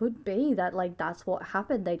could be that like that's what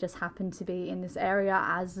happened. They just happened to be in this area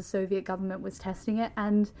as the Soviet government was testing it,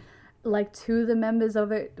 and like 2 of the members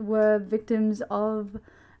of it were victims of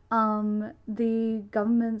the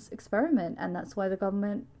government's experiment, and that's why the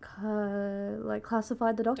government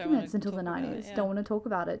classified the documents until the 90s. Don't want to talk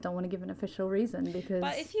about it. Don't want to give an official reason because.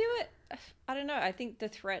 But if you were, I don't know. I think the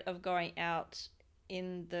threat of going out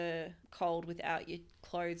in the cold without your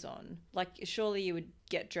clothes on, like surely you would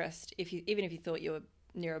get dressed even if you thought you were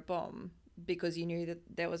near a bomb because you knew that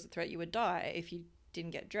there was a threat you would die if you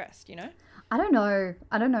didn't get dressed. You know. I don't know.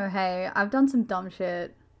 Hey, I've done some dumb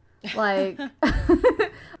shit. Like.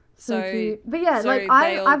 So cute. But yeah, like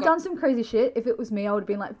I've done some crazy shit. If it was me, I would have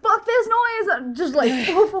been like, fuck, there's noise. Just like,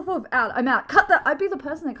 out. I'm out. I'd be the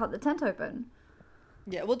person that cut the tent open.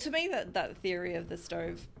 Yeah, well, to me, that theory of the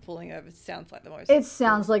stove falling over sounds like the most. It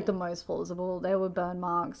sounds like the most plausible. There were burn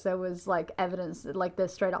marks. There was like evidence, like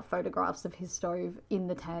there's straight up photographs of his stove in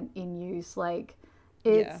the tent in use. Like,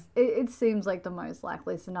 it seems like the most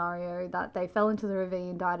likely scenario that they fell into the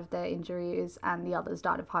ravine, died of their injuries, and the others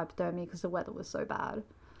died of hypothermia because the weather was so bad.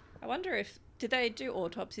 I wonder did they do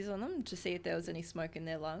autopsies on them to see if there was any smoke in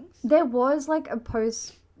their lungs? There was like a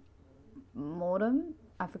post-mortem.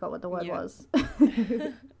 I forgot what the word was.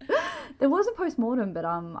 There was a post-mortem, but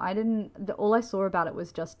all I saw about it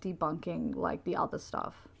was just debunking like the other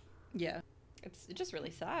stuff. Yeah. It's just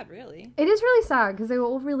really sad, really. It is really sad because they were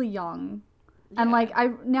all really young. Yeah. And like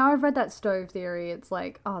I've read that stove theory, it's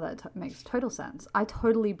like, oh, that makes total sense.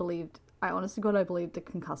 I honest to God, I believed the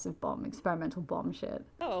concussive bomb, experimental bomb shit.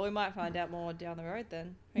 Oh, well, we might find out more down the road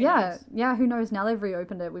then. Who knows? Who knows? Now they've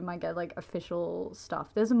reopened it, we might get, like, official stuff.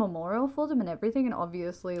 There's a memorial for them and everything, and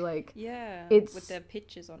obviously, like... Yeah, with their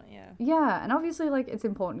pictures on it, yeah. Yeah, and obviously, like, it's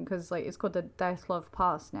important because, like, it's called the Dyatlov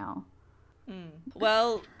Pass now.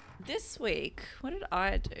 Well, this week, what did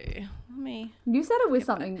I do? You said it was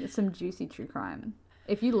some juicy true crime.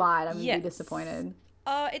 If you lied, I'm going to be disappointed.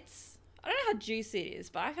 I don't know how juicy it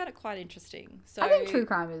is, but I found it quite interesting. So I think true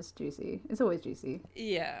crime is juicy. It's always juicy.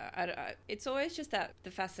 Yeah, it's always just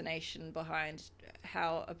the fascination behind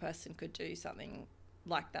how a person could do something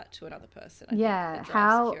like that to another person.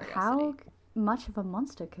 How much of a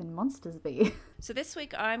monster can monsters be? So this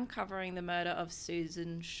week I'm covering the murder of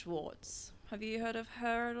Susan Schwartz. Have you heard of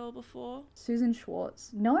her at all before? Susan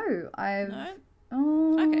Schwartz? No, No?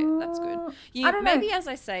 Okay, that's good. I don't know. Maybe as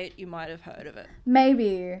I say it, you might have heard of it.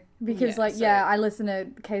 Maybe. Because, I listen to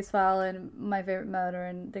Case File and My Favorite Murder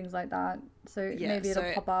and things like that. So maybe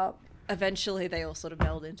it'll pop up. Eventually, they all sort of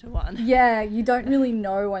meld into one. Yeah, you don't really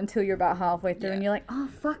know until you're about halfway through and you're like, oh,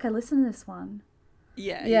 fuck, I listened to this one.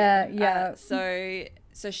 Yeah. So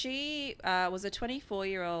she was a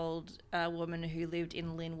 24-year-old woman who lived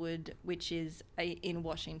in Linwood, which is in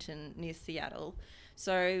Washington near Seattle.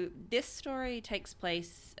 So this story takes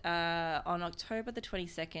place on October the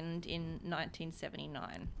 22nd in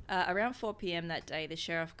 1979. Around 4 p.m. that day, the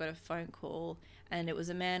sheriff got a phone call and it was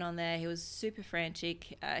a man on there. He was super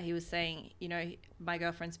frantic. He was saying, my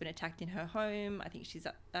girlfriend's been attacked in her home. I think she's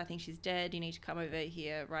dead. You need to come over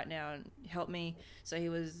here right now and help me. So he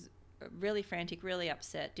was really frantic, really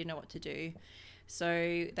upset, didn't know what to do.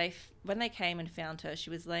 So when they came and found her, she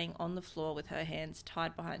was laying on the floor with her hands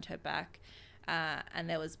tied behind her back. And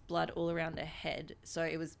there was blood all around her head. So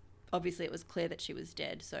it was clear that she was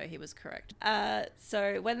dead. So he was correct.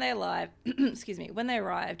 So when they arrived,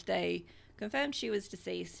 they confirmed she was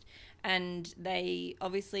deceased, and they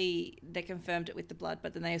confirmed it with the blood.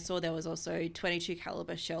 But then they saw there was also 22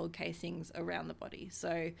 caliber shell casings around the body.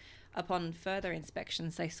 So upon further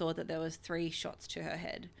inspections, they saw that there was 3 shots to her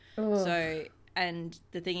head. Ugh. So. And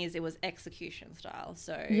the thing is, it was execution style.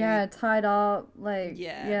 So tied up, shot in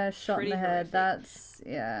the head. Horrific. That's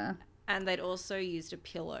And they'd also used a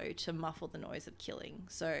pillow to muffle the noise of killing.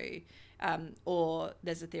 So, or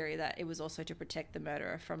there's a theory that it was also to protect the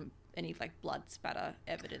murderer from any blood spatter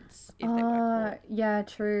evidence if they were caught. Yeah,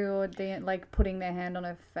 true. Or putting their hand on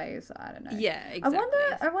her face. I don't know. Yeah, exactly.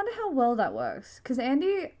 I wonder how well that works, because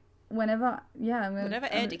Andy. Whenever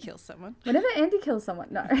Andy kills someone.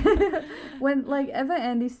 No. Whenever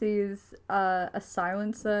Andy sees a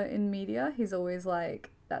silencer in media, he's always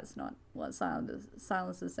like, that's not what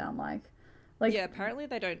silencers sound like. Apparently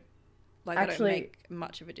they don't they don't make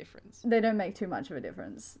much of a difference. They don't make too much of a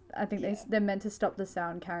difference. I think they're meant to stop the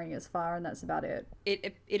sound carrying as far, and that's about it.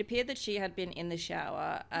 It appeared that she had been in the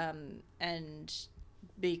shower, and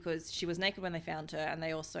because she was naked when they found her, and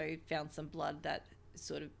they also found some blood that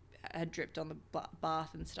sort of had dripped on the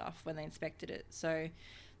bath and stuff when they inspected it. So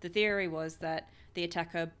the theory was that the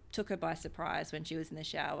attacker took her by surprise when she was in the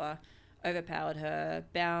shower, overpowered her,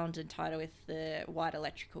 bound and tied her with the white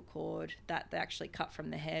electrical cord that they actually cut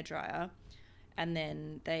from the hairdryer, and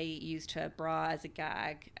then they used her bra as a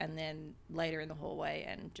gag, and then later in the hallway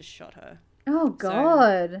and just shot her. Oh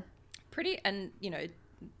God. So, pretty, and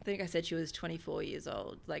think I said she was 24 years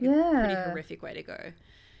old. Like, a pretty horrific way to go.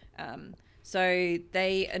 So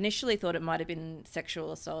they initially thought it might have been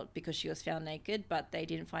sexual assault because she was found naked, but they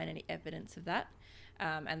didn't find any evidence of that.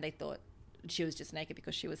 And they thought she was just naked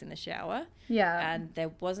because she was in the shower. Yeah. And there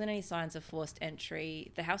wasn't any signs of forced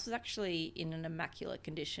entry. The house was actually in an immaculate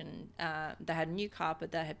condition. They had new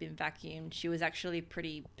carpet that had been vacuumed. She was actually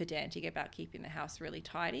pretty pedantic about keeping the house really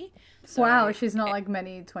tidy. So, wow, she's not like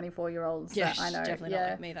many 24-year-olds yeah, that I know. Definitely not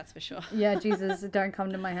like me, that's for sure. Yeah, Jesus, don't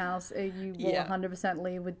come to my house. You will 100%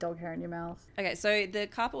 leave with dog hair in your mouth. Okay, so the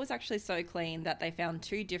carpet was actually so clean that they found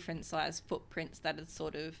 2 different sized footprints that had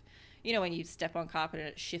sort of, you know, when you step on carpet and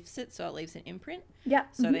it shifts it so it leaves an imprint? Yeah.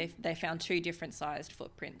 So they found 2 different sized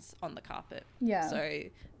footprints on the carpet. Yeah. So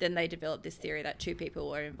then they developed this theory that 2 people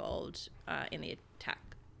were involved in the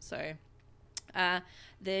attack. So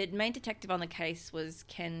the main detective on the case was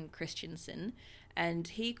Ken Christensen, and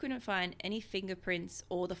he couldn't find any fingerprints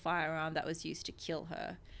or the firearm that was used to kill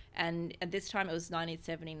her. And at this time it was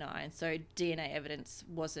 1979, so DNA evidence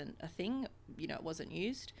wasn't a thing, you know, it wasn't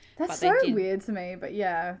used. That's so weird to me, but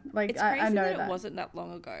yeah, like it's crazy I know that that it wasn't that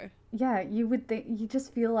long ago. Yeah, you would think, you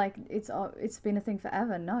just feel like it's been a thing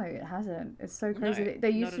forever. No, it hasn't. It's so crazy. No, they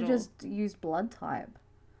used to just use blood type.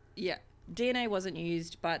 Yeah. DNA wasn't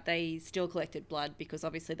used, but they still collected blood because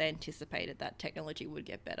obviously they anticipated that technology would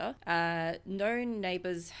get better. No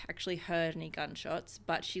neighbours actually heard any gunshots,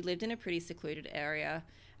 but she lived in a pretty secluded area,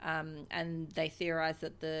 and they theorised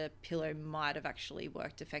that the pillow might have actually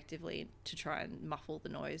worked effectively to try and muffle the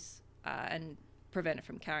noise and prevent it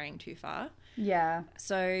from carrying too far. Yeah.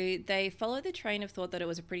 So they followed the train of thought that it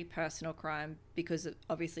was a pretty personal crime because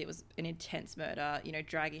obviously it was an intense murder, you know,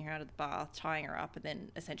 dragging her out of the bath, tying her up, and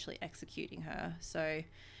then essentially executing her. So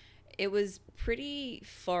it was pretty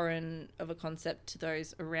foreign of a concept to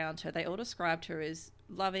those around her. They all described her as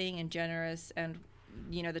loving and generous and,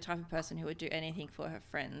 you know, the type of person who would do anything for her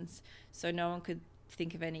friends. So no one could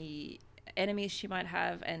think of any enemies she might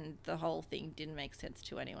have, and the whole thing didn't make sense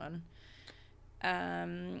to anyone.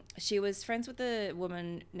 She was friends with a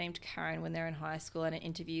woman named Karen when they were in high school, and in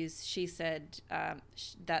interviews she said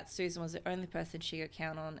that Susan was the only person she could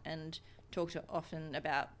count on and talked to her often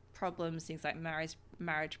about problems, things like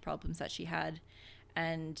marriage problems that she had.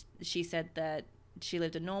 And she said that she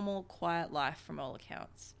lived a normal, quiet life from all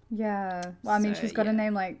accounts. Yeah. Well, I mean, she's got a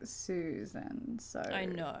name like Susan, so... I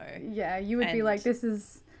know. Yeah, you would be like, this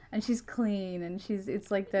is... And she's clean, and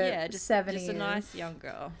it's like the 70s. Just a nice young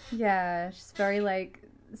girl. Yeah, she's very, like,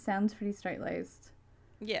 sounds pretty straight-laced.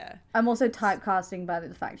 Yeah. I'm also typecasting by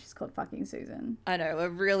the fact she's called fucking Susan. I know, we're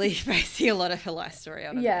really basing a lot of her life story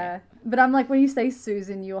on it. Yeah, but I'm like, when you say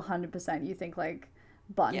Susan, you 100%, you think, like,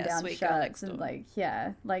 button-down shirts and, like,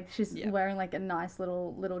 like, she's wearing, like, a nice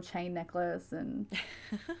little chain necklace and...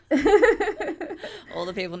 All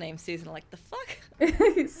the people named Susan are like, the fuck?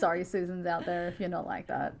 Sorry, Susan's out there if you're not like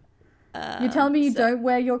that. You're telling me you don't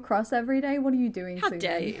wear your cross every day? What are you doing, Susan?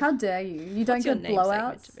 Dare you? How dare you? You don't get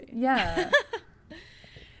blowouts? Yeah.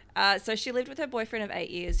 So she lived with her boyfriend of 8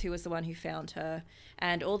 years, who was the one who found her,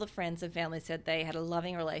 and all the friends and family said they had a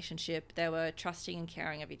loving relationship. They were trusting and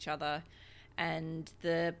caring of each other, and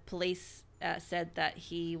the police said that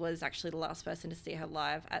he was actually the last person to see her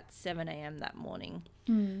live at 7 a.m. that morning.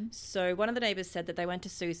 So one of the neighbours said that they went to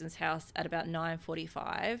Susan's house at about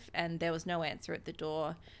 9:45 and there was no answer at the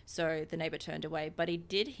door, so the neighbour turned away, but he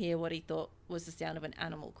did hear what he thought was the sound of an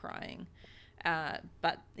animal crying,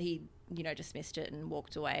 but he, you know, dismissed it and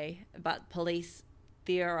walked away. But police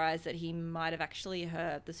theorised that he might have actually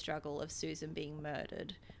heard the struggle of Susan being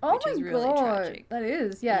murdered, which is really tragic. That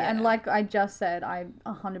is, yeah. And like I just said, I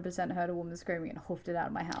 100% heard a woman screaming and hoofed it out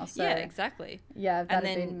of my house. So, yeah, exactly. Yeah, if that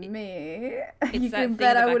had been me, you can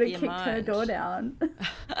bet I would have kicked her door down.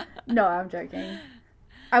 No, I'm joking.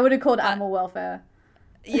 I would have called animal welfare.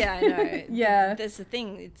 Yeah, I know. Yeah. That's the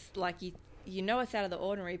thing. It's like you know it's out of the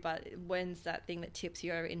ordinary, but when's that thing that tips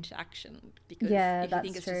you over into action? Because if you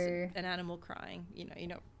think it's true. Just an animal crying, you know, you're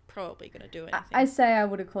not probably going to do anything. I say I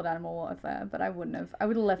would have called animal welfare, but I wouldn't have. I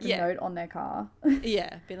would have left a note on their car.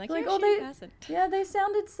 Yeah, been like hasn't. Yeah, they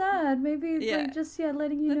sounded sad. Maybe like just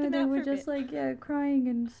letting you know they were just like crying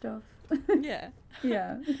and stuff. Yeah.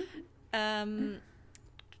 Yeah.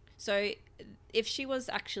 So if she was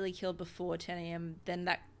actually killed before 10 a.m., then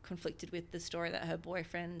that conflicted with the story that her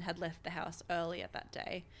boyfriend had left the house earlier that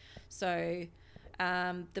day. So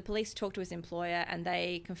the police talked to his employer and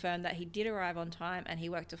they confirmed that he did arrive on time and he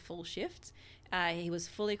worked a full shift. He was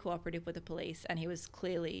fully cooperative with the police and he was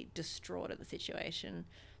clearly distraught at the situation.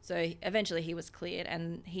 So eventually he was cleared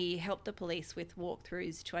and he helped the police with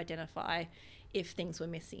walkthroughs to identify if things were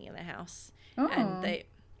missing in the house. And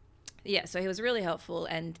Yeah, so he was really helpful,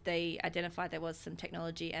 and they identified there was some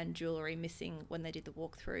technology and jewellery missing when they did the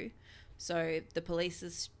walkthrough. So the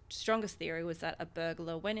police's strongest theory was that a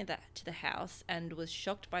burglar went to the house and was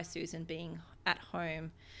shocked by Susan being at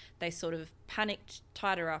home. They sort of panicked,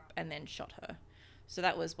 tied her up, and then shot her. So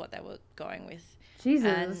that was what they were going with. Jesus.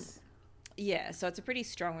 And yeah, so it's a pretty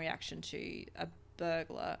strong reaction to a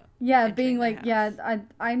burglar. Yeah, being like,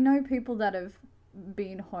 I know people that have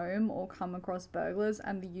been home or come across burglars,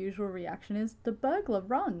 and the usual reaction is the burglar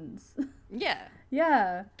runs. Yeah.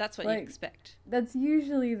 Yeah. That's what you expect. That's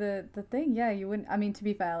usually the thing. Yeah, you wouldn't, I mean, to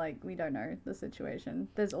be fair, like, we don't know the situation.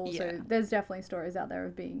 There's also, there's definitely stories out there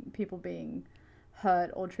of people being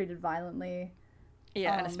hurt or treated violently.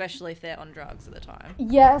 Yeah, and especially if they're on drugs at the time.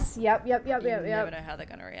 Yes, yep. You never know how they're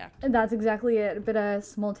going to react. That's exactly it. A bit of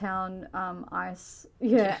small town ice.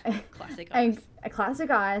 Yeah. Classic ice. A classic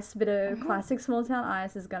ice, bit of classic small town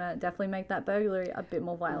ice is going to definitely make that burglary a bit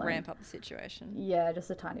more violent. Ramp up the situation. Yeah, just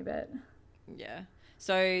a tiny bit. Yeah.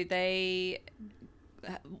 So they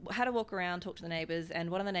had a walk around, talk to the neighbours, and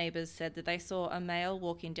one of the neighbours said that they saw a male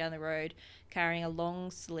walking down the road carrying a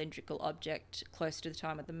long cylindrical object close to the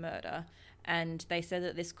time of the murder. And they said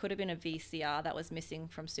that this could have been a VCR that was missing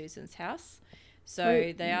from Susan's house.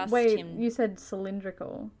 So they asked him... you said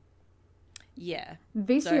cylindrical. Yeah.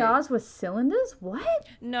 VCRs were cylinders? What?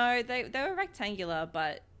 No, they were rectangular,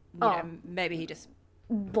 but you know, maybe he just...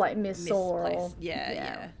 like misplaced.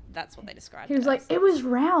 Yeah. That's what they described. He was like, it was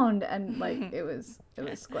round, and like it was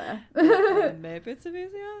square. Maybe it's a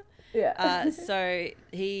VCR. Yeah. So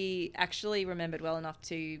he actually remembered well enough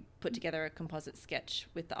to put together a composite sketch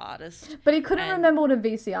with the artist. But he couldn't remember what a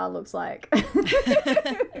VCR looks like.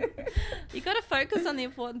 You got to focus on the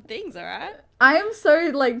important things, all right? I am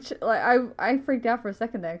so I freaked out for a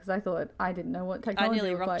second there because I thought I didn't know what technology I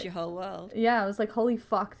nearly rocked like. your whole world. Yeah, I was like, holy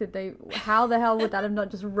fuck, how the hell would that have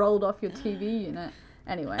not just rolled off your TV unit?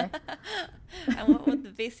 Anyway. And what would the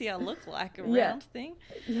VCR look like? A round thing?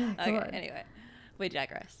 Yeah, okay, God. Anyway, we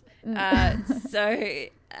digress.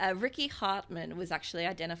 Ricky Hartman was actually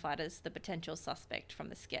identified as the potential suspect from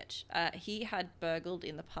the sketch. He had burgled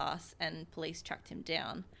in the past and police tracked him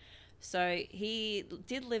down. So he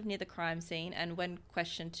did live near the crime scene, and when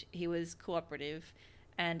questioned, he was cooperative,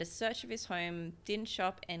 and a search of his home didn't show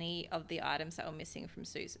up any of the items that were missing from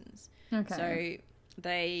Susan's. Okay. So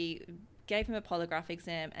they gave him a polygraph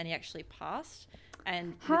exam, and he actually passed.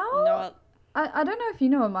 And how? I don't know if you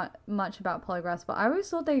know much about polygraphs, but I always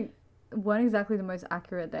thought they weren't exactly the most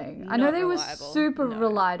accurate thing. I know they were super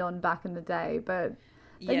relied on back in the day, but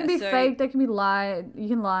they can be fake, they can be lie. You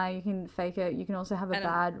can fake it. You can also have a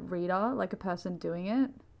bad reader, like a person doing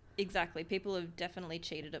it. Exactly. People have definitely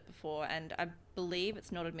cheated it before, and I believe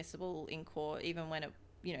it's not admissible in court, even when it,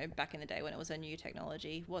 back in the day when it was a new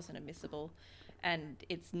technology, wasn't admissible. And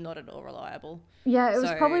it's not at all reliable. Yeah, it was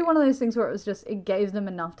probably one of those things where it gave them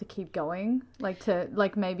enough to keep going.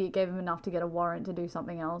 Maybe it gave them enough to get a warrant to do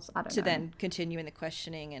something else. I don't know. To then continue in the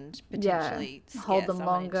questioning and potentially hold them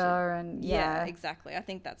longer and Yeah, exactly. I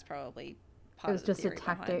think that's probably part of the theory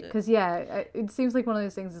behind it. It was just a tactic. Because, it seems like one of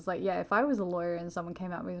those things is like, if I was a lawyer and someone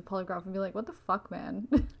came at me with a polygraph, I'd be like, what the fuck, man?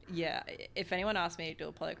 Yeah, if anyone asked me to do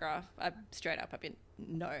a polygraph, I'd be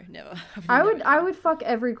no, never. I would fuck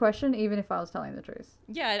every question, even if I was telling the truth.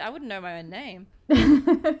 Yeah, I wouldn't know my own name.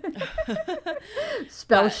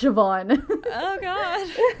 Spell Siobhan. Oh god,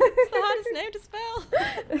 it's the hardest name to spell.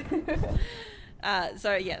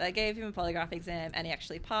 They gave him a polygraph exam, and he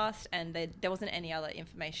actually passed. And there wasn't any other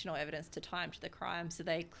information or evidence to tie him to the crime, so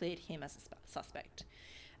they cleared him as a suspect.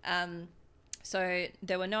 So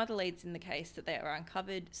there were no other leads in the case that they were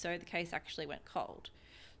uncovered, so the case actually went cold.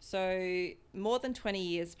 So more than 20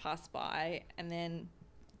 years passed by, and then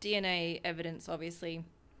DNA evidence, obviously,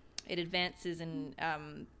 it advances, and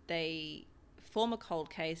they form a cold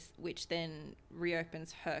case, which then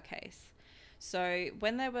reopens her case. So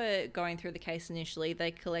when they were going through the case initially, they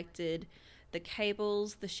collected the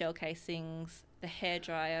cables, the shell casings, the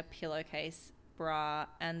hairdryer, pillowcase, bra,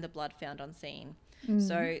 and the blood found on scene.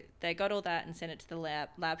 So they got all that and sent it to the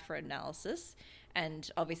lab for analysis. And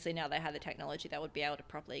obviously now they had the technology that would be able to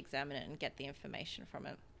properly examine it and get the information from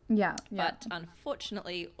it. Yeah. But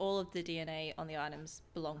unfortunately, all of the DNA on the items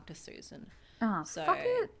belonged to Susan. Fuck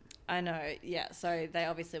it. I know, yeah. So they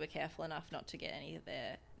obviously were careful enough not to get any of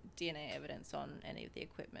their DNA evidence on any of the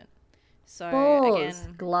equipment. So balls,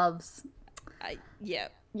 again, gloves. Yeah.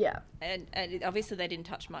 Yeah. And obviously they didn't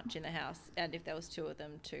touch much in the house. And if there was two of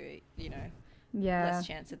them, less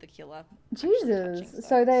chance of the killer. Jesus.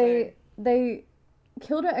 So they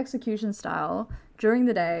killed her execution style during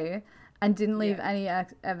the day and didn't leave any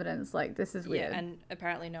evidence. Like, this is weird. Yeah, and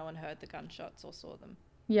apparently no one heard the gunshots or saw them.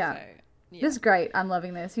 Yeah. So, yeah. This is great. I'm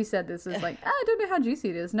loving this. You said this is like, I don't know how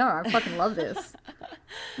juicy it is. No, I fucking love this.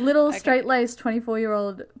 Little straight-laced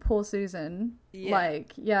 24-year-old poor Susan. Yeah.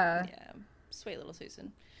 Like, yeah. Yeah. Sweet little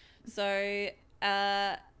Susan. So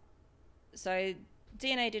DNA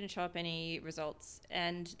didn't show up any results.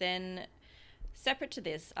 And then, separate to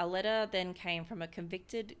this, a letter then came from a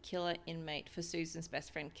convicted killer inmate for Susan's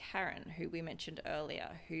best friend Karen, who we mentioned earlier,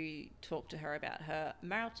 who talked to her about her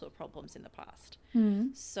marital problems in the past.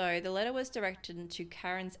 So the letter was directed to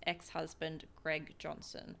Karen's ex-husband, Greg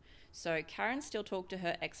Johnson. So Karen still talked to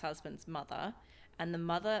her ex-husband's mother, and the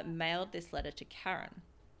mother mailed this letter to Karen.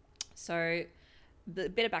 So the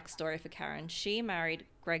bit of backstory for Karen: she married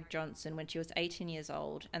Greg Johnson when she was 18 years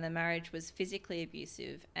old, and the marriage was physically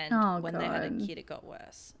abusive, and when they had a kid it got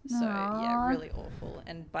worse. So yeah, really awful.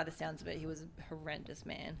 And by the sounds of it, he was a horrendous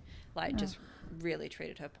man, like just really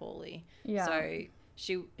treated her poorly. So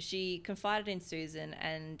she confided in Susan,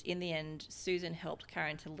 and in the end Susan helped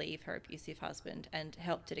Karen to leave her abusive husband and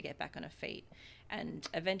helped her to get back on her feet, and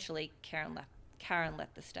eventually Karen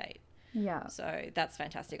left the state. Yeah. So that's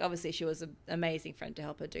fantastic. Obviously she was an amazing friend to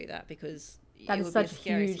help her do that, because that is such a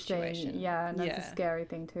huge situation. Thing. Yeah, and that's a scary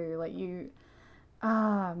thing too. Like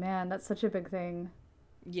man, that's such a big thing.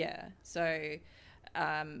 Yeah. So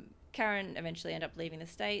Karen eventually ended up leaving the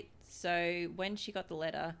state. So when she got the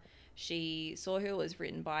letter, she saw who it was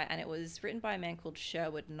written by, and it was written by a man called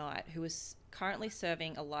Sherwood Knight, who was currently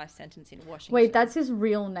serving a life sentence in Washington. Wait, that's his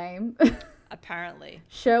real name? Apparently.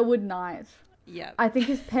 Sherwood Knight. Yeah. I think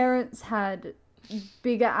his parents had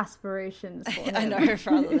bigger aspirations for him. I know,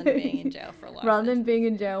 rather than being in jail for a life Rather than being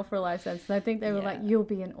in jail for a life sentence. I think they were like, you'll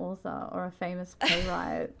be an author or a famous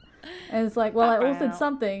playwright. And it's like, well, I authored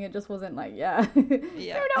something. It just wasn't like, you know what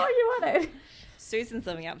you wanted. Susan's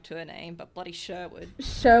living up to her name, but bloody Sherwood.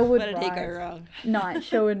 Where did he go wrong?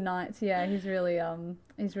 Sherwood Knight. Yeah, he's really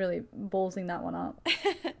ballsing that one up.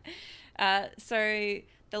 So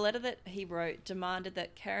the letter that he wrote demanded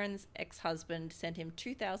that Karen's ex-husband send him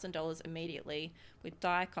 $2,000 immediately, with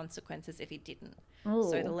dire consequences if he didn't. Ooh.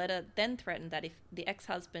 So the letter then threatened that if the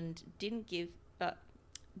ex-husband didn't give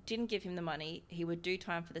him the money, he would do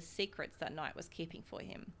time for the secrets that Knight was keeping for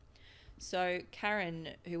him. So Karen,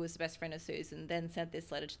 who was the best friend of Susan, then sent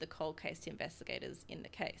this letter to the cold case investigators in the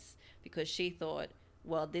case, because she thought,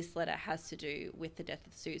 well, this letter has to do with the death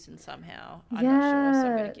of Susan somehow. I'm not sure, so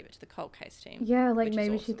I'm going to give it to the cold case team. Yeah, like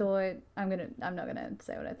maybe awesome. She thought, I'm not going to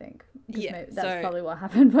say what I think. Yeah, that's probably what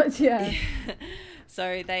happened, but yeah.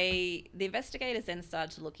 So the investigators then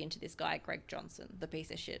started to look into this guy, Greg Johnson, the piece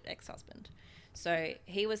of shit ex-husband. So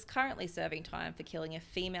he was currently serving time for killing a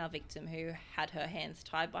female victim who had her hands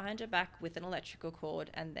tied behind her back with an electrical cord,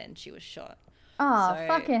 and then she was shot. Oh,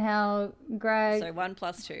 fucking hell, Greg. So 1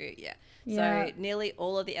 + 2, yeah. So nearly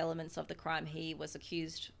all of the elements of the crime he was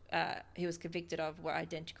convicted of were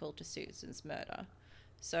identical to Susan's murder.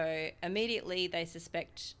 So immediately they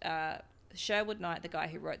suspect Sherwood Knight, the guy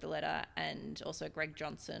who wrote the letter, and also Greg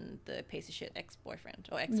Johnson, the piece of shit ex-boyfriend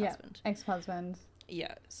or ex-husband. Yeah, ex-husband.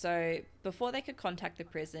 Yeah. So before they could contact the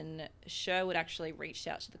prison, Sherwood actually reached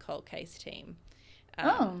out to the cold case team.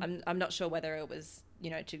 I'm not sure whether it was,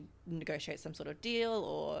 to negotiate some sort of deal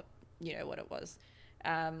or, what it was.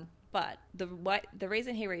 But the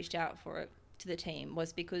reason he reached out to the team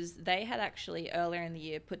was because they had actually earlier in the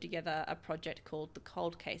year put together a project called the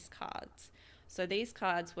Cold Case Cards. So these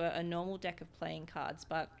cards were a normal deck of playing cards,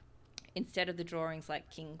 but instead of the drawings like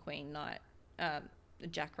King, Queen, Knight,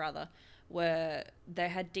 Jack rather, where they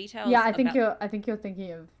had details. Yeah, I think you're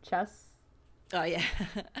thinking of chess. Oh yeah,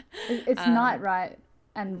 it's Knight, right?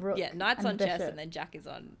 And Rook. Yeah, Knight's on bishop. chess, and then Jack is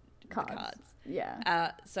on cards.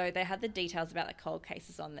 Yeah. So they had the details about the cold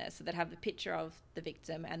cases on there. So they'd have the picture of the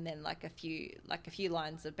victim and then like a few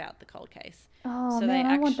lines about the cold case. Oh so man,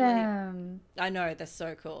 I want them. I know, they're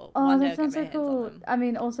so cool. Oh, that sounds so cool. I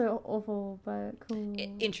mean, also awful, but cool.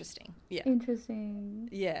 Interesting. Yeah. Interesting.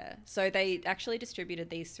 Yeah. So they actually distributed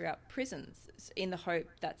these throughout prisons in the hope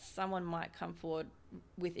that someone might come forward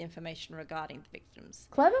with information regarding the victims.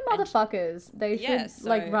 Clever motherfuckers. They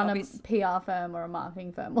should run a PR firm or a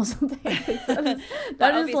marketing firm or something.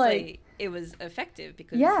 But obviously it was effective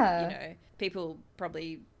because people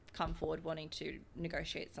probably come forward wanting to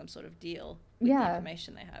negotiate some sort of deal with the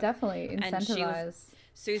information they have. Definitely incentivize.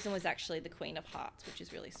 Susan was actually the Queen of Hearts, which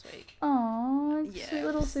is really sweet. Oh, sweet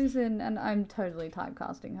little Susan, and I'm totally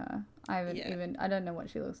typecasting her. I don't know what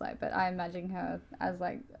she looks like, but I imagine her as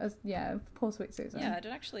poor sweet Susan. Yeah,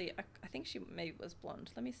 I think she maybe was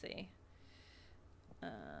blonde. Let me see.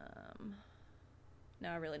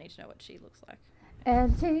 Now I really need to know what she looks like.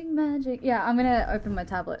 Editing magic. Yeah, I'm gonna open my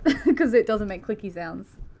tablet because it doesn't make clicky sounds.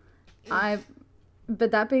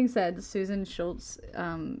 But that being said, Susan Schwartz,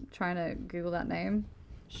 trying to Google that name.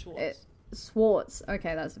 Schwartz.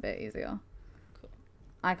 Okay, that's a bit easier. Cool.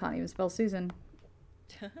 I can't even spell Susan.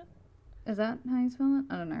 Is that how you spell it?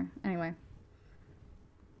 I don't know. Anyway.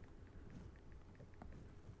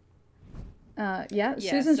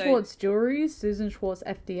 Susan Schwartz jewelry, Susan Schwartz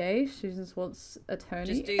FDA, Susan Schwartz attorney.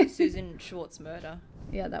 Just do Susan Schwartz murder.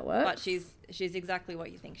 Yeah, that works. But she's exactly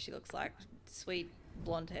what you think she looks like. Sweet,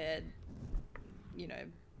 blonde-haired,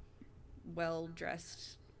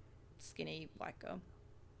 well-dressed, skinny white girl.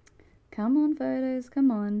 Come on, photos,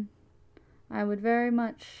 come on. I would very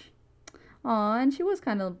much... Aw, and she was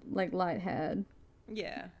kind of, like, light-haired.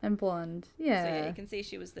 Yeah. And blonde. Yeah. So, yeah, you can see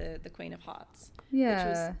she was the Queen of Hearts. Yeah.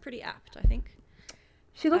 Which was pretty apt, I think.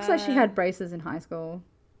 She looks like she had braces in high school.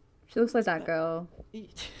 She looks like that girl.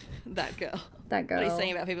 That girl. That girl. What are you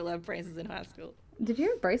saying about people who have braces in high school? Did you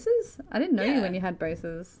have braces? I didn't know you when you had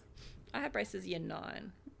braces. I had braces year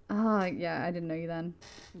 9. Oh, yeah, I didn't know you then.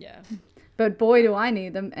 Yeah. But boy, do I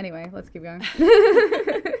need them. Anyway, let's keep going.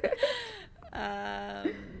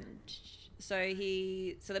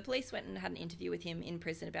 So the police went and had an interview with him in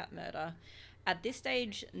prison about murder. At this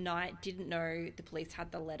stage, Knight didn't know the police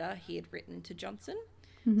had the letter he had written to Johnson.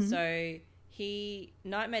 Mm-hmm. So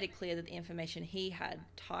Knight made it clear that the information he had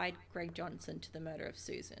tied Greg Johnson to the murder of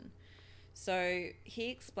Susan. So he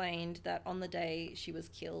explained that on the day she was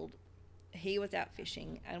killed, he was out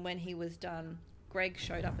fishing, and when he was done, Greg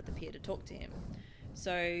showed up at the pier to talk to him.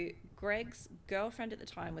 So Greg's girlfriend at the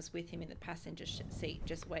time was with him in the passenger seat,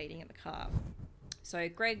 just waiting in the car. So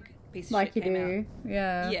Greg, piece of shit, came out.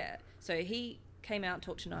 Yeah. Yeah. So he came out,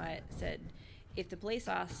 talked to Knight, said, if the police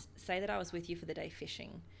asked, say that I was with you for the day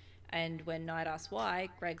fishing. And when Knight asked why,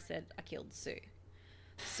 Greg said, I killed Sue.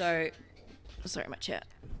 So, sorry, my chair.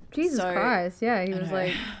 Jesus Christ. Yeah, he was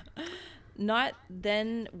like... Knight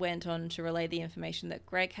then went on to relay the information that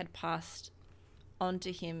Greg had passed on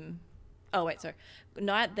to him.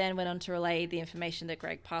 Knight then went on to relay the information that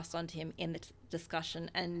Greg passed on to him in the discussion,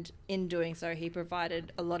 and in doing so, he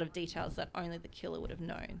provided a lot of details that only the killer would have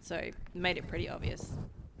known. So, made it pretty obvious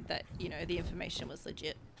that, the information was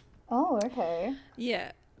legit. Oh, okay.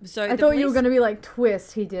 Yeah. So I thought you were going to be like,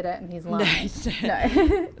 twist, he did it and he's lying.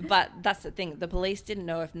 No. But that's the thing. The police didn't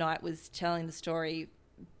know if Knight was telling the story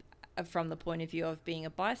from the point of view of being a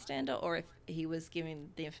bystander or if he was giving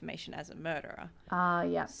the information as a murderer.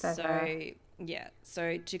 Yeah.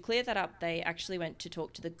 So to clear that up, they actually went to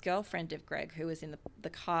talk to the girlfriend of Greg, who was in the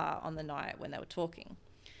car on the night when they were talking.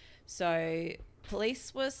 So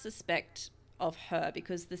police were suspect of her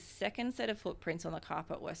because the second set of footprints on the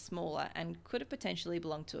carpet were smaller and could have potentially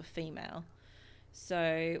belonged to a female.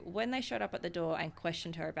 So when they showed up at the door and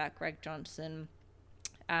questioned her about Greg Johnson,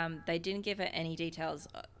 they didn't give her any details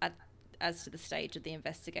as to the stage of the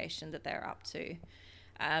investigation that they're up to.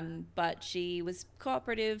 But she was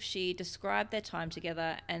cooperative. She described their time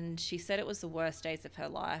together, and she said it was the worst days of her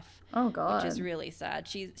life. Oh, God. Which is really sad.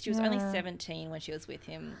 She was only 17 when she was with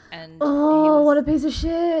him. And what a piece of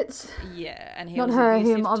shit. Yeah. And he Not was her,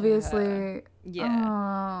 abusive him, to obviously. her. Yeah.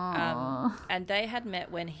 Oh. And they had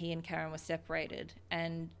met when he and Karen were separated,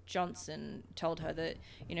 and Johnson told her that,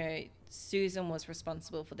 Susan was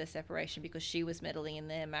responsible for their separation because she was meddling in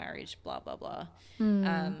their marriage, blah, blah, blah.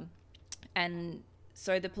 And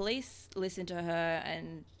so the police listened to her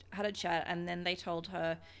and had a chat, and then they told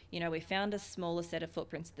her, we found a smaller set of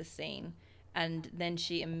footprints at the scene. And then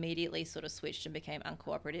she immediately sort of switched and became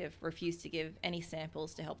uncooperative, refused to give any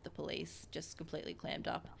samples to help the police, just completely clammed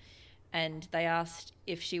up. And they asked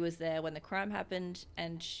if she was there when the crime happened,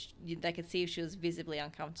 and they could see she was visibly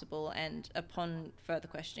uncomfortable. And upon further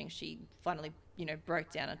questioning, she finally,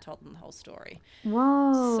 broke down and told them the whole story.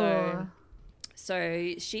 Whoa.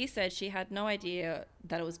 So she said she had no idea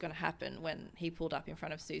that it was going to happen when he pulled up in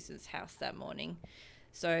front of Susan's house that morning.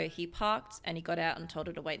 So he parked and he got out and told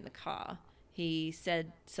her to wait in the car. He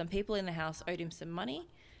said some people in the house owed him some money,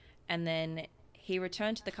 and then he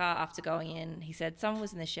returned to the car after going in. He said someone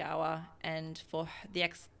was in the shower, and for the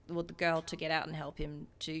girl to get out and help him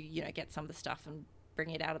to, get some of the stuff and bring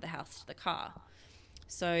it out of the house to the car.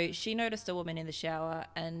 So she noticed a woman in the shower,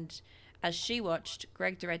 and as she watched,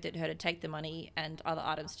 Greg directed her to take the money and other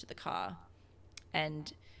items to the car.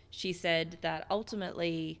 And she said that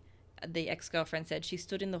ultimately, the ex-girlfriend said she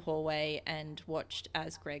stood in the hallway and watched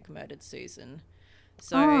as Greg murdered Susan.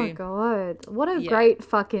 So, oh, God. What a great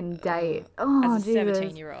fucking date. As a Jesus.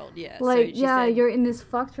 17-year-old, yeah. Like, so she said, you're in this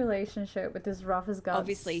fucked relationship with this rough as guts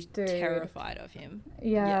obviously dude. Terrified of him.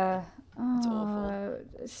 Yeah. It's awful.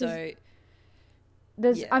 So,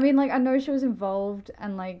 there's, I mean, like, I know she was involved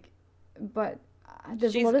and, like, but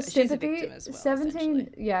there's a lot of sympathy. She's a victim as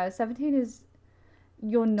well, 17 is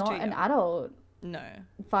you're not an adult. No.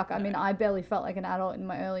 Fuck, I mean, I barely felt like an adult in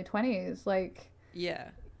my early 20s. Like, yeah.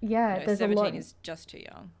 Yeah, no, there's 17 a lot. is just too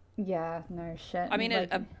young. Yeah, no shit. I mean,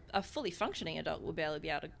 like, a fully functioning adult will barely be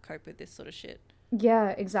able to cope with this sort of shit. Yeah,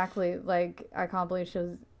 exactly. Like, I can't believe she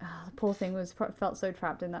was... the poor thing felt so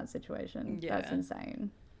trapped in that situation. Yeah. That's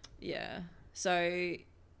insane. Yeah. So,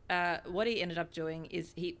 what he ended up doing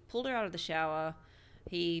is he pulled her out of the shower,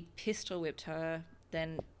 he pistol whipped her,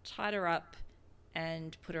 then tied her up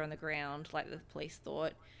and put her on the ground like the police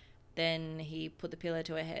thought. Then he put the pillow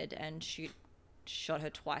to her head and shot her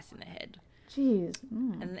twice in the head. Jeez.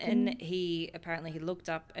 And then he looked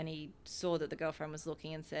up and he saw that the girlfriend was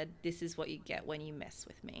looking and said, "This is what you get when you mess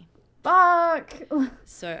with me." Fuck.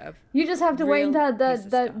 So you just have to wait until that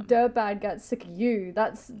dirtbag gets sick of you.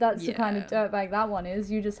 That's the kind of dirtbag that one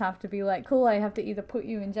is. You just have to be like, cool, I have to either put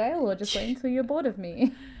you in jail or just wait until you're bored of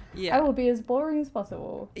me. Yeah. I will be as boring as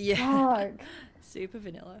possible. Yeah. Fuck. Super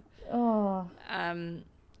vanilla. Oh.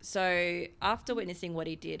 So after witnessing what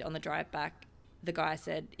he did on the drive back, the guy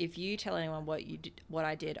said, "If you tell anyone what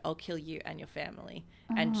I did, I'll kill you and your family."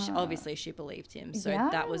 And obviously she believed him. So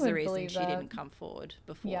that was the reason she didn't come forward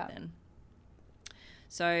before then.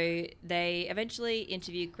 So they eventually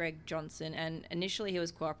interviewed Greg Johnson, and initially he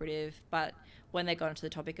was cooperative, but when they got onto the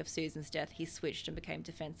topic of Susan's death, he switched and became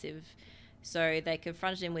defensive. So they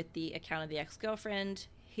confronted him with the account of the ex-girlfriend.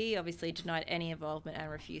 He obviously denied any involvement and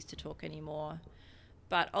refused to talk anymore.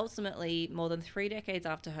 But ultimately, more than 3 decades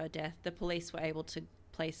after her death, the police were able to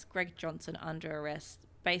place Greg Johnson under arrest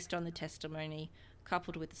based on the testimony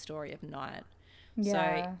coupled with the story of Knight. Yeah.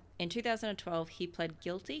 So in 2012, he pled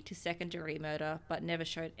guilty to second-degree murder, but never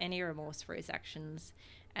showed any remorse for his actions.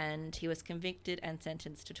 And he was convicted and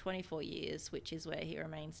sentenced to 24 years, which is where he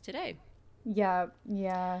remains today. Yeah.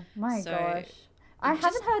 My gosh. I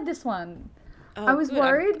haven't heard this one. Oh, I was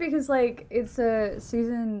worried because, like, it's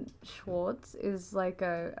Susan Schwartz is, like,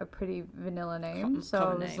 a pretty vanilla name. So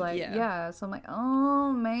I was like, so I'm like,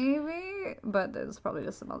 oh, maybe. But there's probably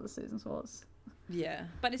just some other Susan Schwartz. Yeah.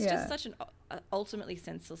 But it's just such an ultimately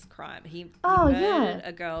senseless crime. He murdered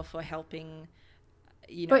a girl for helping,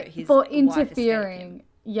 his for interfering.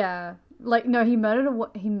 Yeah. Like, no, he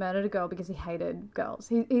murdered a girl because he hated girls.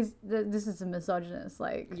 This is a misogynist,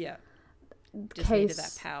 like... Yeah. Just needed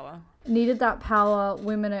that power.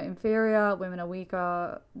 Women are inferior. Women are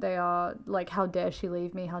weaker. They are like, how dare she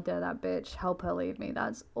leave me? How dare that bitch help her leave me?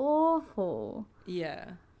 That's awful. Yeah.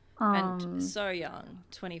 And so young,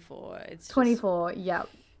 24. It's 24. Yep.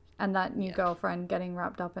 And that new girlfriend getting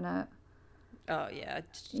wrapped up in it. Oh yeah.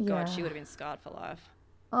 God, she would have been scarred for life.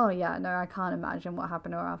 Oh yeah. No, I can't imagine what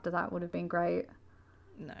happened to her after that. Would have been great.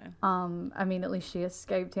 No. I mean, at least she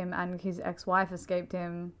escaped him, and his ex-wife escaped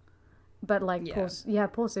him. But, like,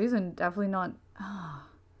 poor Susan, definitely not...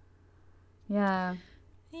 Yeah.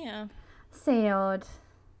 Yeah. Sad.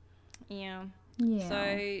 Yeah. Yeah.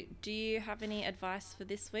 So, do you have any advice for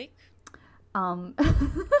this week? I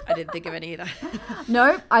didn't think of any either.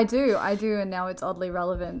 No, I do, and now it's oddly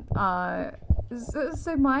relevant.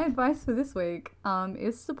 So my advice for this week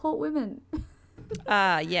is support women.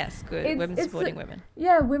 Yes, good. Women supporting women.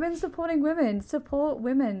 Yeah, women supporting women. Support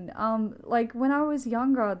women. Like, when I was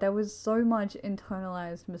younger, there was so much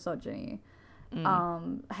internalized misogyny.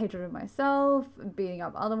 Hatred of myself, beating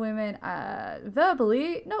up other women,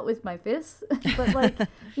 verbally, not with my fists, but, like,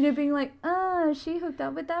 being like, she hooked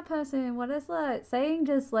up with that person, what a slut. Saying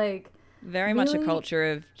just, like... Very much a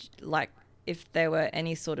culture of, like, if there were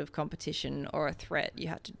any sort of competition or a threat, you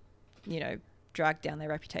had to, drag down their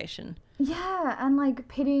reputation. Yeah, and like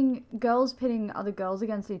pitting other girls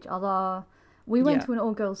against each other. We went to an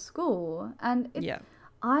all-girls school, and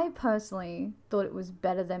I personally thought it was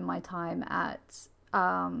better than my time at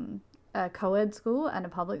a co-ed school and a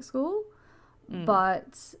public school,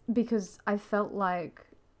 but because I felt like,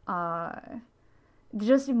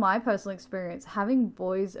 just in my personal experience, having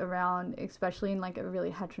boys around, especially in like a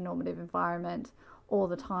really heteronormative environment all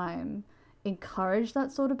the time, encouraged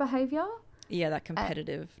that sort of behavior. Yeah, that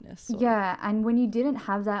competitiveness. And when you didn't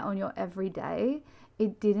have that on your everyday,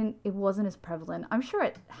 it wasn't as prevalent. I'm sure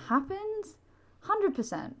it happens,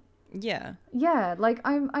 100%. Yeah. Yeah, like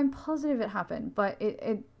I'm positive it happened, but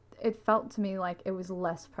it felt to me like it was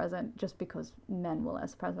less present just because men were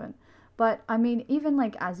less present. But I mean, even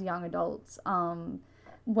like as young adults,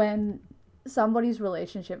 when somebody's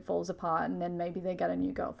relationship falls apart and then maybe they get a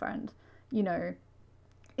new girlfriend,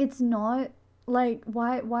 it's not... Like,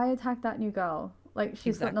 why attack that new girl? Like,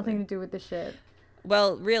 she's got nothing to do with this shit.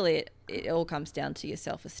 Well, really, it all comes down to your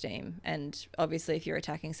self-esteem. And obviously, if you're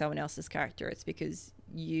attacking someone else's character, it's because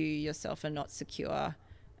you yourself are not secure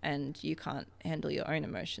and you can't handle your own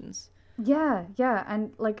emotions. Yeah, yeah.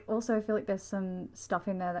 And like also I feel like there's some stuff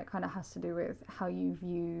in there that kind of has to do with how you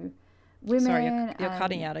view women. Sorry, you're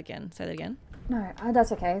cutting out again. Say that again. No,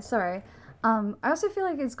 that's okay. Sorry. I also feel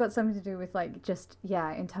like it's got something to do with like just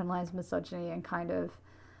internalized misogyny and kind of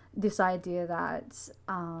this idea that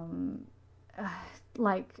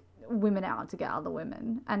like women are out to get other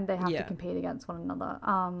women and they have to compete against one another.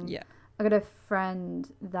 I got a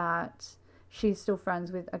friend that she's still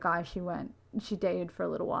friends with a guy she dated for a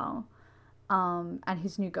little while, and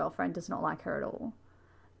his new girlfriend does not like her at all,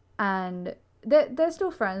 and they're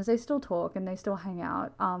still friends, they still talk and they still hang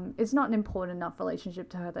out. It's not an important enough relationship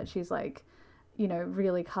to her that she's like, you know,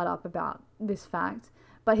 really cut up about this fact.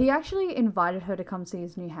 But he actually invited her to come see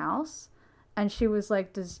his new house, and she was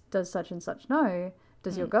like, does such and such know?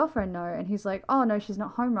 Does your girlfriend know? And he's like, oh no, she's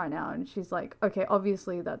not home right now. And she's like, okay,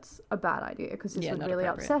 obviously that's a bad idea because this would really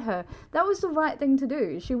upset her. That was the right thing to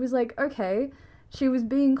do. She was like, okay, she was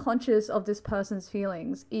being conscious of this person's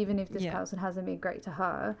feelings, even if this person hasn't been great to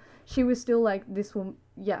her. She was still like, this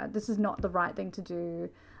is not the right thing to do.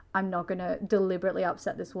 I'm not going to deliberately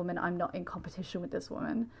upset this woman. I'm not in competition with this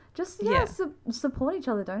woman. Just, support each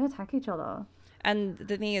other. Don't attack each other. And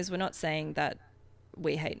the thing is, we're not saying that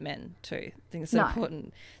we hate men too. I think it's an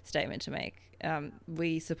important statement to make.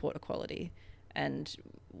 We support equality, and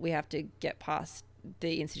we have to get past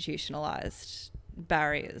the institutionalized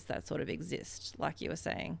barriers that sort of exist, like you were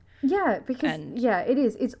saying. Yeah, because it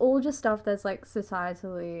is. It's all just stuff that's like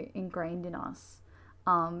societally ingrained in us.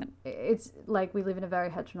 It's like we live in a very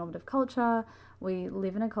heteronormative culture. We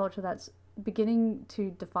live in a culture that's beginning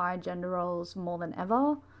to defy gender roles more than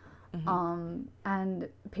ever. And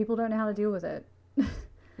people don't know how to deal with it.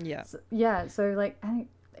 So like,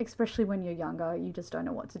 especially when you're younger, you just don't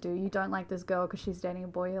know what to do. You don't like this girl because she's dating a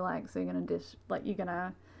boy you like, so you're going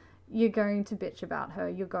to bitch about her.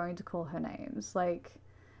 You're going to call her names. Like,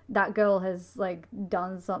 that girl has like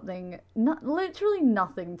done something, literally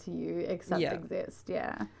nothing to you except exist.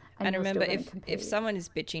 And remember, if someone is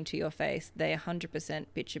bitching to your face, they 100%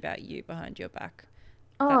 bitch about you behind your back.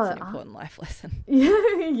 That's an important life lesson.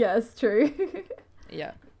 Yes, true.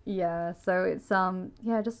 Yeah, so it's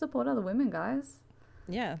just support other women, guys.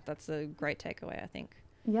 Yeah, that's a great takeaway, I think.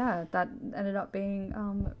 Yeah, that ended up being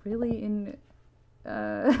really in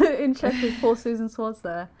check with poor Susan Schwartz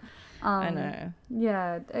there. I know.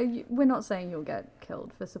 Yeah, we're not saying you'll get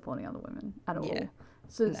killed for supporting other women at all.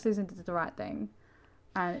 So Susan did the right thing,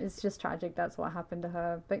 and it's just tragic that's what happened to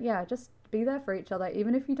her. But yeah, just be there for each other,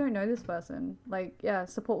 even if you don't know this person. Like,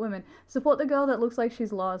 support women. Support the girl that looks like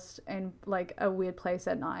she's lost in like a weird place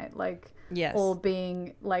at night, like, or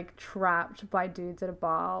being like trapped by dudes at a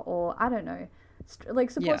bar, or I don't know,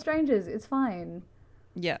 support strangers. It's fine.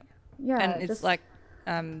 Yeah, and it's like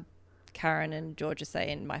Karen and Georgia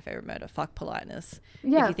say in My Favorite Murder, fuck politeness.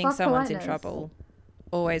 Yeah, if you think someone's in trouble,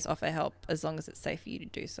 always offer help as long as it's safe for you to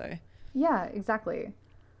do so. Yeah, exactly.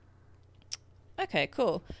 Okay,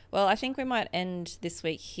 cool. Well, I think we might end this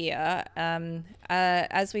week here.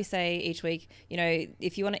 As we say each week, you know,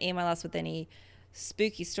 if you want to email us with any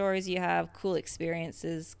spooky stories you have, cool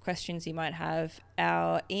experiences, questions you might have,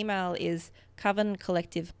 our email is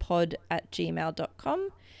covencollectivepod@gmail.com.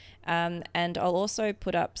 And I'll also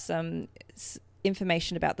put up some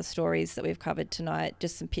information about the stories that we've covered tonight,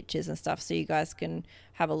 just some pictures and stuff, so you guys can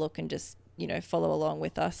have a look and just, you know, follow along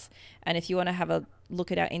with us. And if you want to have a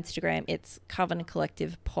look at our Instagram, it's Coven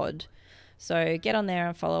Collective Pod. So get on there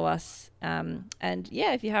and follow us. And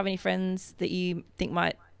if you have any friends that you think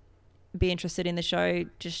might be interested in the show,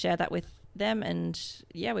 just share that with them. And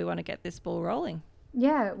we want to get this ball rolling.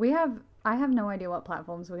 Yeah, I have no idea what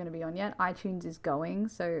platforms we're going to be on yet. iTunes is going,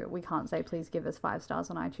 so we can't say please give us 5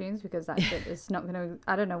 stars on iTunes because that shit is not going to,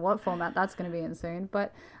 I don't know what format that's going to be in soon.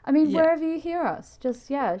 But I mean, wherever you hear us, just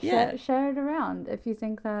share it around. If you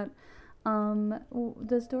think that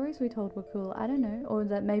the stories we told were cool, I don't know, or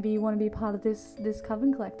that maybe you want to be part of this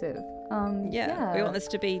Coven Collective. We want this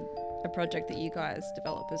to be a project that you guys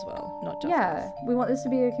develop as well, not just us. We want this to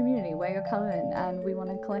be a community where you're Coven and we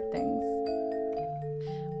want to collect things.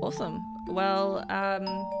 Awesome. Well,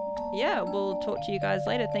 we'll talk to you guys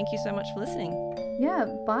later. Thank you so much for listening. Yeah,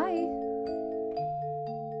 bye.